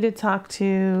probably need to talk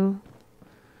to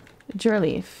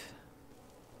Jurleaf.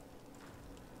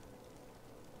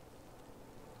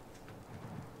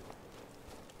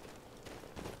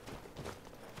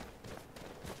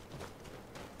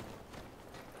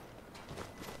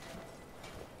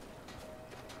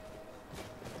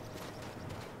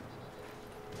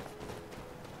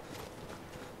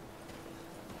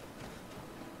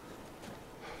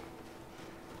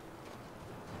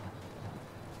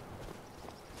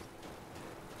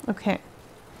 Okay.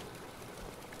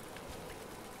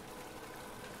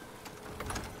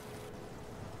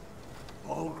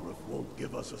 Balgruuf won't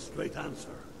give us a straight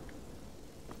answer.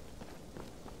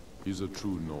 He's a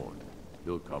true Nord.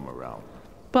 He'll come around.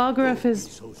 Balgruuf is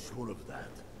so sure of that.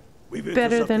 We've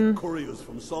better than couriers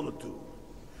from Solitude.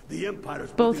 The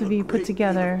Empire's both of you put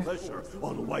together.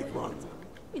 On Whiterun.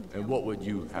 And what would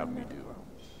you have me do?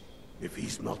 If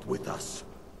he's not with us,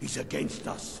 he's against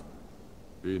us.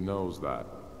 He knows that.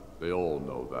 They all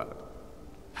know that.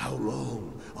 How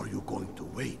long are you going to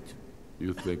wait?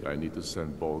 You think I need to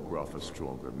send Balgruuf a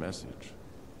stronger message?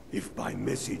 If by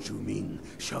message you mean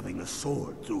shoving a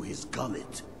sword through his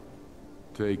gullet.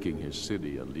 Taking his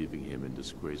city and leaving him in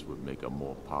disgrace would make a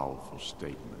more powerful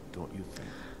statement, don't you think?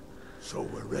 So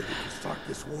we're ready to start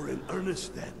this war in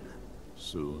earnest then?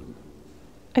 Soon.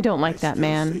 I don't like that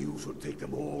man. You should take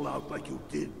them all out like you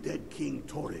did dead King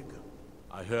Torrig.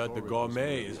 I heard the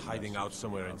gourmet is hiding out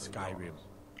somewhere in Skyrim.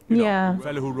 Yeah. The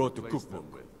fellow who wrote the cookbook.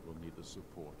 We'll need the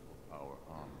support of our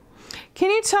army.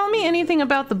 Can you tell me anything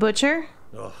about the butcher?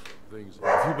 Ugh.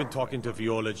 Have you been talking to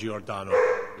Viola Giordano?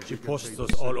 She posts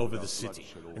those all over the city,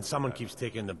 and someone keeps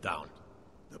taking them down.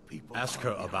 Ask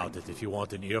her about it if you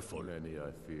want an earful. Many,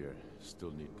 I fear,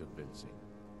 still need convincing.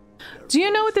 Do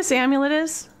you know what this amulet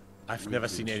is? I've never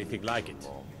seen anything like it.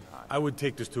 I would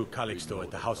take this to Calixto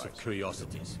at the House of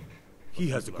Curiosities. He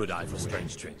has a good eye for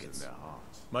strange trinkets.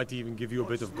 Might even give you a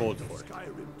bit of gold for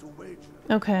it.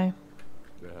 Okay.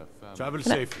 Travel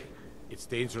safely. It's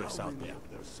dangerous out there.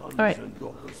 Alright.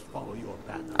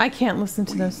 I can't listen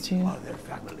to those two.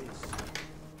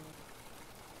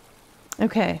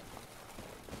 Okay.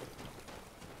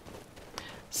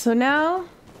 So now,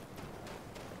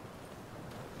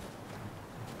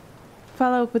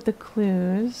 follow up with the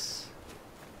clues.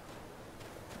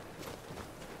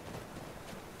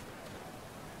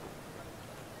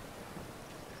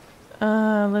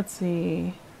 Let's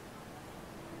see.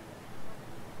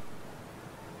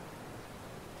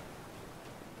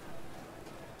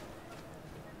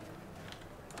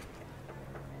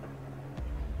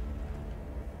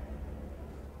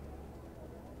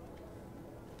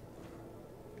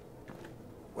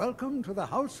 Welcome to the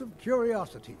House of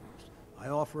Curiosities. I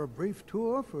offer a brief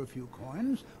tour for a few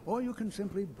coins, or you can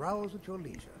simply browse at your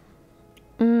leisure.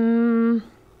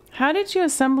 How did you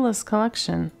assemble this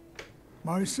collection?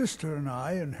 My sister and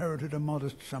I inherited a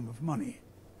modest sum of money.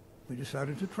 We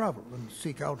decided to travel and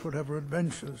seek out whatever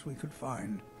adventures we could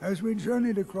find. As we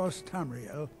journeyed across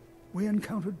Tamriel, we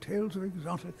encountered tales of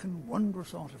exotic and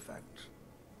wondrous artifacts.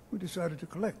 We decided to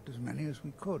collect as many as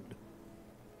we could.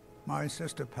 My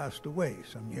sister passed away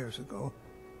some years ago,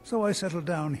 so I settled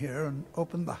down here and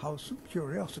opened the House of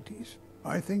Curiosities.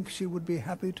 I think she would be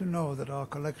happy to know that our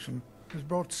collection has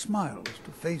brought smiles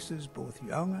to faces both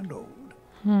young and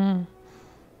old.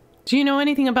 Do you know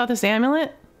anything about this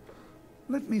amulet?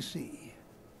 Let me see.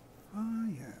 Ah,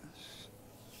 yes.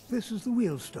 This is the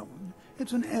Wheelstone.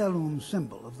 It's an heirloom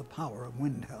symbol of the power of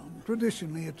Windhelm.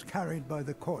 Traditionally, it's carried by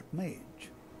the court mage.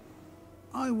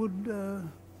 I would,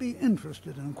 be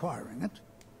interested in acquiring it,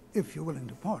 if you're willing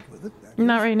to part with it. That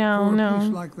Not is. right now, For no. a piece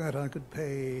like that, I could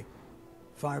pay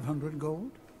 500 gold.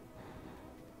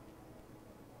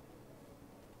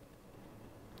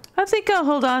 I think I'll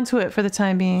hold on to it for the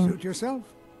time being. Suit yourself.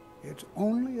 It's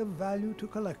only of value to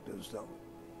collectors, though.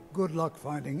 Good luck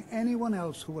finding anyone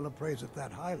else who will appraise it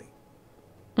that highly.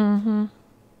 Mm-hmm.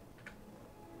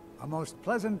 A most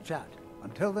pleasant chat.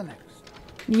 Until the next.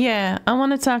 Yeah, I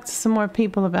want to talk to some more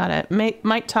people about it.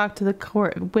 Might talk to the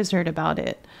court wizard about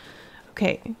it.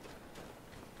 Okay.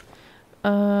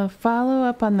 Follow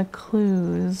up on the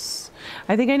clues.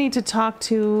 I think I need to talk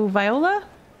to Viola?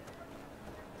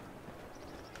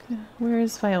 Where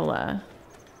is Viola?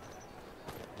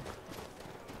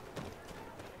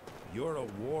 You're a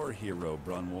war hero,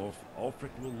 Brunwolf. Ulfric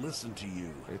will listen to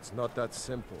you. It's not that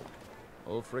simple.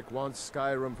 Ulfric wants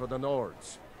Skyrim for the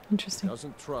Nords. Interesting.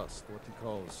 Doesn't trust what he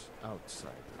calls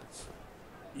outsiders.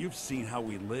 You've seen how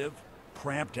we live.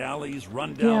 Cramped alleys,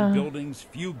 run-down buildings,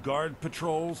 few guard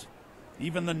patrols.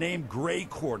 Even the name Grey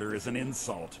Quarter is an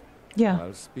insult. Yeah.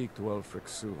 I'll speak to Ulfric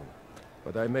soon,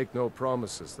 but I make no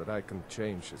promises that I can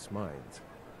change his mind.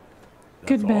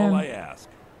 That's Good man. all I ask.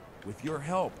 With your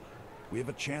help, we have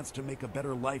a chance to make a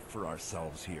better life for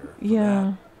ourselves here. For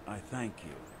Yeah. that, I thank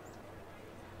you.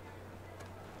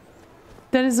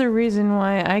 That is the reason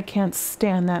why I can't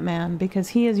stand that man, because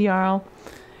he is Jarl.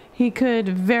 He could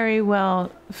very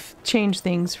well change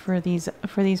things for these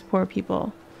poor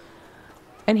people.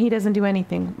 And he doesn't do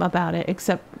anything about it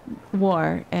except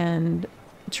war and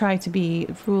try to be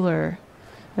ruler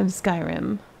of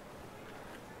Skyrim.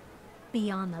 Be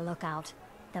on the lookout.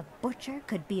 The butcher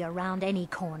could be around any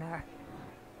corner.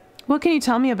 What can you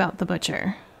tell me about the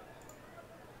butcher?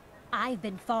 I've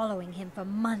been following him for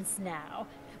months now.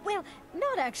 Well,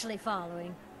 not actually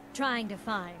following. Trying to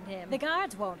find him. The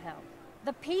guards won't help.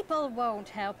 The people won't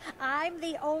help. I'm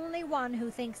the only one who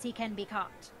thinks he can be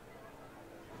caught.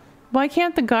 Why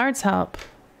can't the guards help?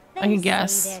 I can They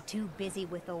guess. say they're too busy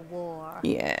with the war.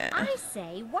 Yeah. I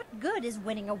say, what good is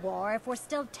winning a war if we're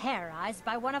still terrorized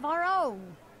by one of our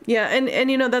own? Yeah,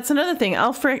 and you know, that's another thing.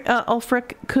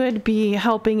 Ulfric could be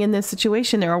helping in this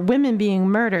situation. There are women being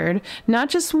murdered, not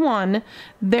just one.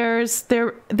 There is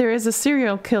a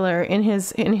serial killer in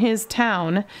his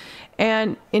town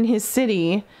and in his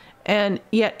city, and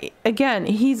yet again,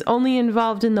 he's only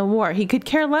involved in the war. He could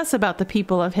care less about the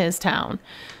people of his town.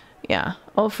 Yeah,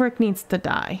 Ulfric needs to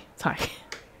die. Sorry.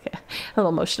 Yeah, a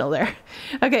little emotional there.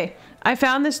 Okay, I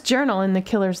found this journal in the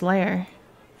killer's lair.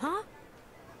 Huh?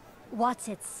 What's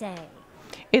it say?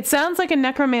 It sounds like a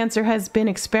necromancer has been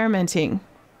experimenting.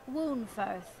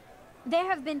 Woundfirth. There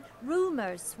have been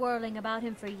rumors swirling about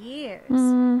him for years.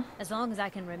 As long as I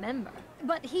can remember.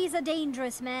 But he's a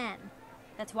dangerous man.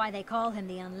 That's why they call him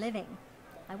the Unliving.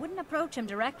 I wouldn't approach him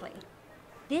directly.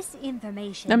 This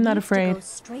information I'm not needs afraid. to go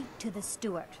straight to the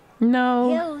steward.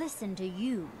 No. He'll listen to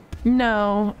you.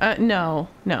 No.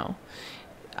 No.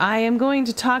 I am going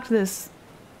to talk to this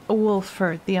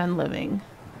Wolford, the Unliving.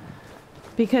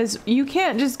 Because you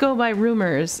can't just go by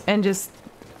rumors and just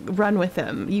run with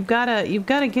them. You've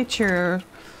gotta get your...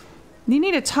 You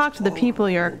need to talk to the people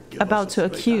you're about to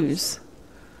accuse.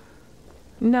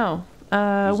 No.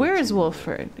 Where is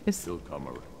Wolford?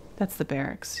 That's the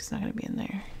barracks. He's not gonna be in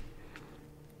there.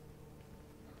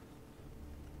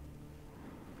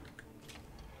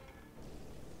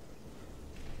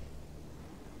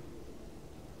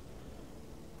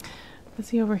 Is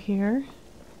he over here?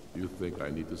 You think I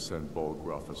need to send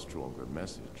Bolgraf a stronger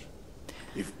message?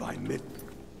 If by mid...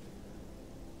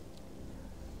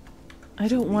 I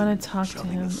don't want to talk to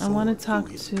him. I want to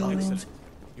talk to...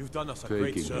 You've done us a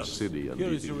great service. Here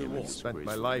is your reward. I spent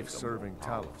my life serving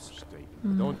Talos.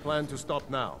 Mm. I don't plan to stop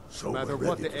now, no matter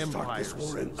what the Empire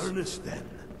war in says. earnest then.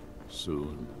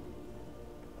 Soon.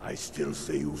 I still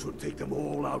say you should take them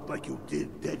all out like you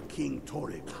did dead King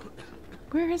Torrik.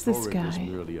 Where is this Torrik guy? was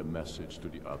merely a message to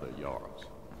the other Jarls.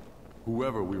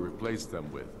 Whoever we replace them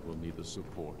with will need the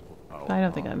support of our I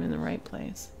don't think I'm in the right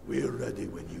place. We're ready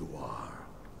when you are.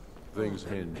 Things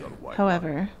hinge on White.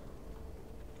 However...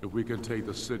 If we can take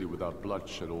the city without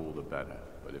bloodshed, all the better.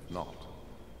 But if not...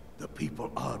 The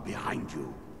people are behind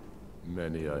you.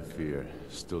 Many, I fear,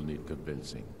 still need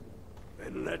convincing.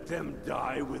 And let them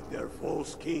die with their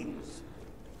false kings.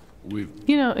 We've...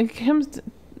 You know, it comes... To,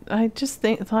 I just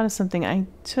thought of something. I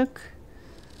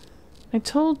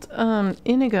told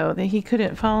Inigo that he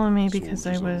couldn't follow me because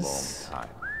I was... A long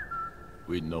time.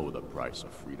 We know the price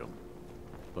of freedom.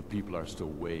 But people are still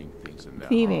weighing things in their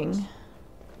thieving. hearts.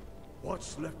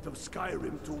 What's left of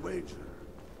Skyrim to wager?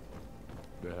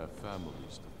 They have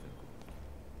families to think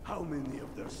of. How many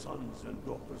of their sons and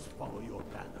daughters follow your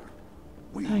banner?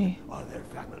 We are their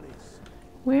families.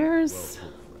 Where's...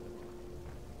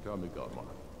 Tell me, Godmother.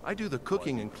 I do the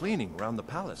cooking and cleaning around the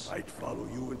palace. I'd follow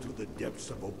you into the depths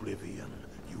of oblivion.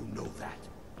 You know that.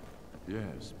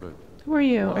 Yes, but... Who are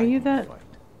you? Are you that...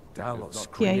 Talos Yeah,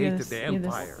 created you're the the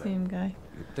Empire. same guy.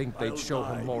 You'd think they'd show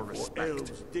him more respect.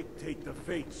 Elves dictate the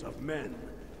fates of men.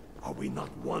 Are we not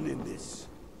one in this?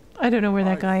 I don't know where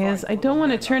that guy is. I don't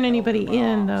want to turn anybody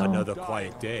in, though. Another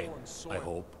quiet day, I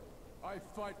hope. I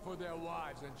fight for their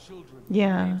wives and children.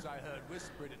 Yeah.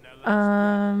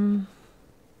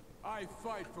 I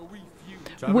fight for we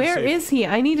few. Where is he?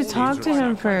 I need to talk to him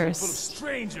Full of first.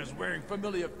 strangers wearing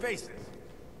familiar faces.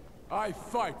 I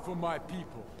fight for my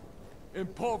people,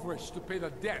 impoverished to pay the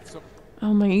debts of...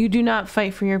 Oh my, you do not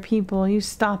fight for your people. You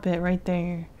stop it right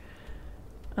there.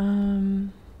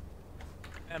 Empire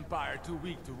too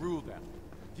weak to rule them,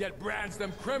 yet brands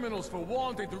them criminals for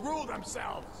wanting to rule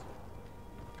themselves.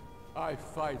 I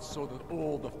fight so that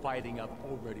all the fighting I've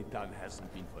already done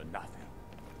hasn't been for nothing.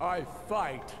 I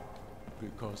fight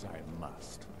because I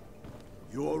must.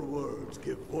 Your words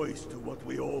give voice to what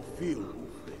we all feel,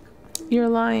 Ulfric. You're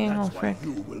lying, That's Ulfric. why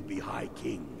you will be High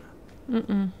King.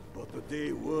 Mm-mm. But the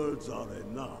day words are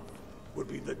enough will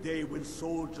be the day when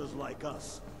soldiers like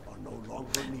us are no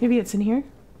longer needed. Maybe it's in here?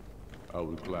 I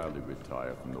would gladly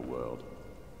retire from the world.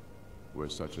 Were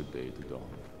such a day to dawn.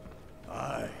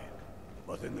 Aye.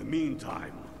 But in the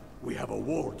meantime, we have a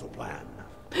war to plan.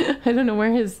 I don't know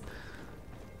where his...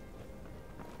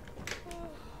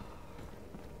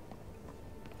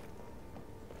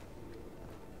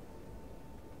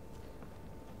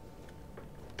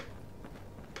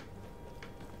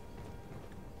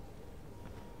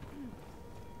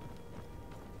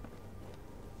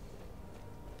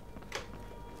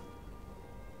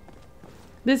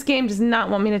 This game does not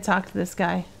want me to talk to this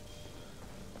guy.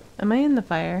 Am I in the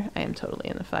fire? I am totally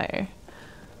in the fire.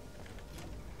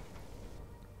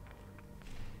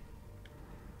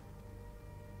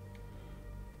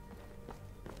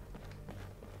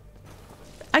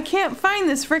 I can't find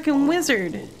this frickin'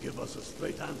 wizard. Give us a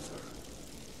straight answer.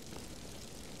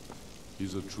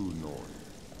 He's a true Nord.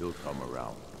 He'll come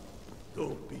around.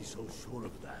 Don't be so sure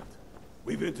of that.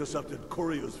 We've intercepted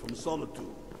couriers from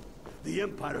Solitude. The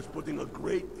Empire's putting a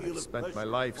great deal I've of spent pressure my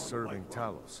life on serving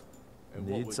Whitewater. Talos. And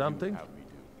what Need would something? you have me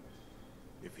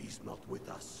do? If he's not with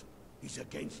us, he's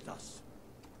against us.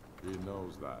 He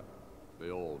knows that. They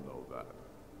all know that.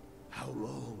 How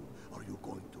long are you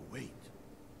going to wait?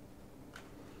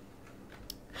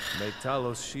 May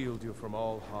Talos shield you from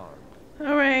all harm.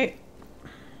 All right.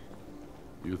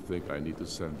 You think I need to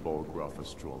send Bolgraf a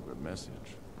stronger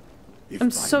message? I'm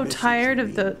so tired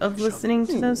of listening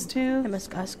to those two. I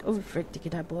must ask Ulfric to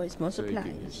get our boys more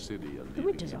supplies. The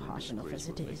winters are harsh enough as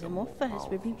it is, and more furs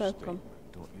will be welcome.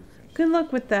 Good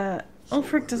luck with that.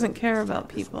 Ulfric doesn't care about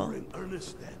people. In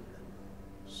earnest then.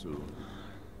 Soon.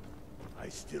 I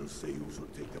still say you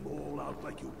should take them all out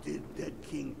like you did dead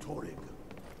King Torrig.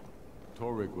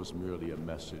 Torrig was merely a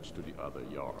message to the other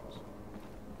Jarls.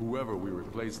 Whoever we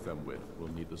replace them with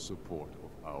will need the support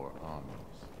of our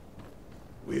armies.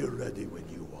 We're ready when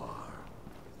you are.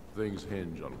 Things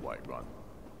hinge on Whiterun.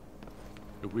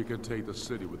 If we can take the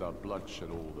city without bloodshed,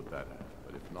 all the better.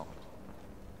 But if not,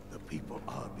 the people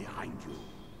are behind you.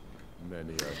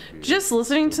 Many are Just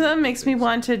listening to them makes me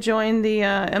want to join the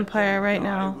Empire right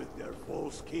now. With their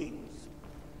false kings.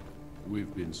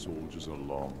 We've been soldiers a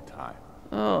long time.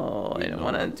 Oh, I don't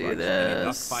want to do Not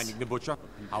this. finding the butcher.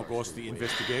 How goes the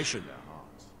investigation?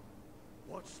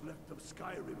 What's left of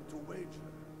Skyrim to wager?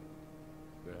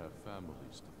 They have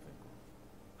families to think of.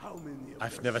 How many of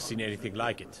I've never seen anything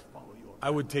like it. I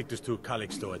would take this to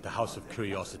Calixto at the House of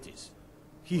Curiosities.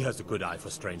 He has a good eye for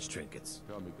strange trinkets.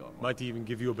 Might even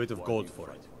give you a bit of gold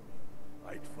for it.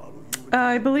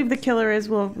 I believe the killer is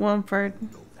Wilmford.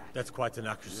 That's quite an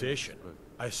accusation.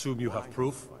 I assume you have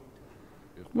proof?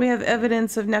 We have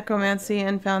evidence of necromancy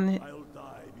and found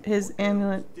his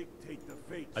amulet.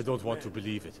 I don't want to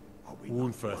believe it.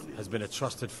 Woundfirth has been a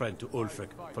trusted friend to Ulfric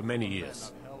for many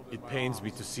years. It pains me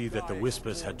to see that the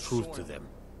Whispers had truth to them.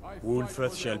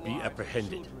 Woundfirth shall be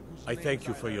apprehended. I thank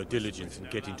you for your diligence in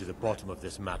getting to the bottom of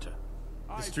this matter.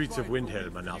 The streets of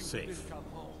Windhelm are now safe.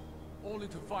 Only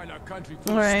to find our country All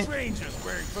full of right. strangers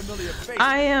wearing familiar faces.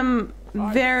 I am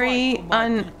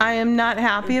I am not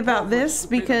happy about this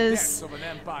because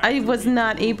I was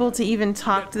not able to even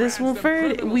talk to this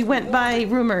Wolford. We went by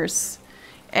rumors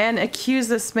and accused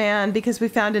this man because we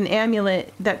found an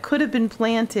amulet that could have been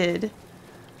planted.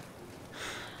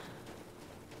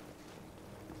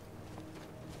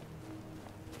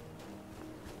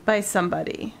 By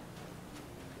somebody.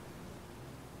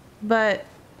 But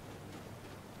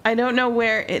I don't know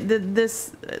where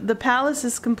the palace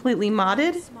is completely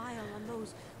modded. Smile on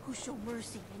those who show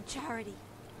mercy and charity.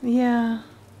 Yeah.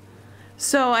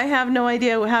 So I have no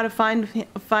idea how to find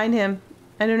him.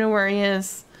 I don't know where he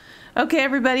is. Okay,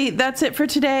 everybody, that's it for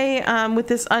today. With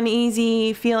this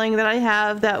uneasy feeling that I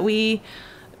have that we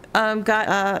got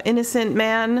an innocent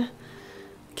man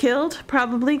killed,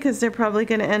 probably, because they're probably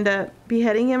going to end up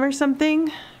beheading him or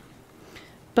something.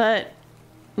 But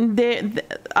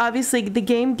obviously the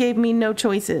game gave me no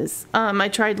choices. I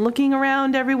tried looking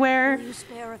around everywhere.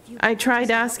 I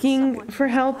tried asking for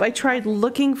help. I tried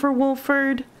looking for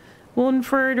Wolford,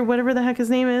 or whatever the heck his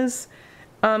name is.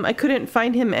 I couldn't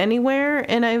find him anywhere,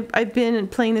 and I've been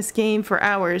playing this game for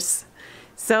hours.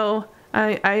 So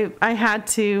I had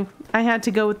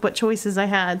to go with what choices I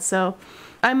had. So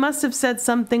I must have said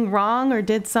something wrong or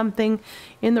did something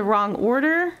in the wrong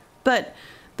order, but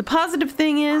the positive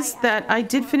thing is that I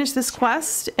did finish this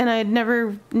quest, and I had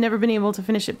never been able to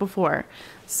finish it before.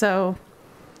 So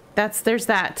there's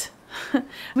that.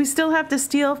 We still have to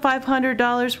steal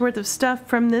 $500 worth of stuff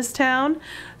from this town,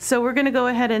 so we're gonna go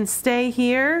ahead and stay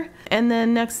here, and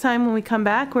then next time when we come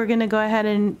back, we're gonna go ahead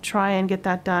and try and get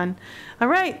that done. All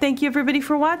right, thank you everybody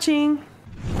for watching.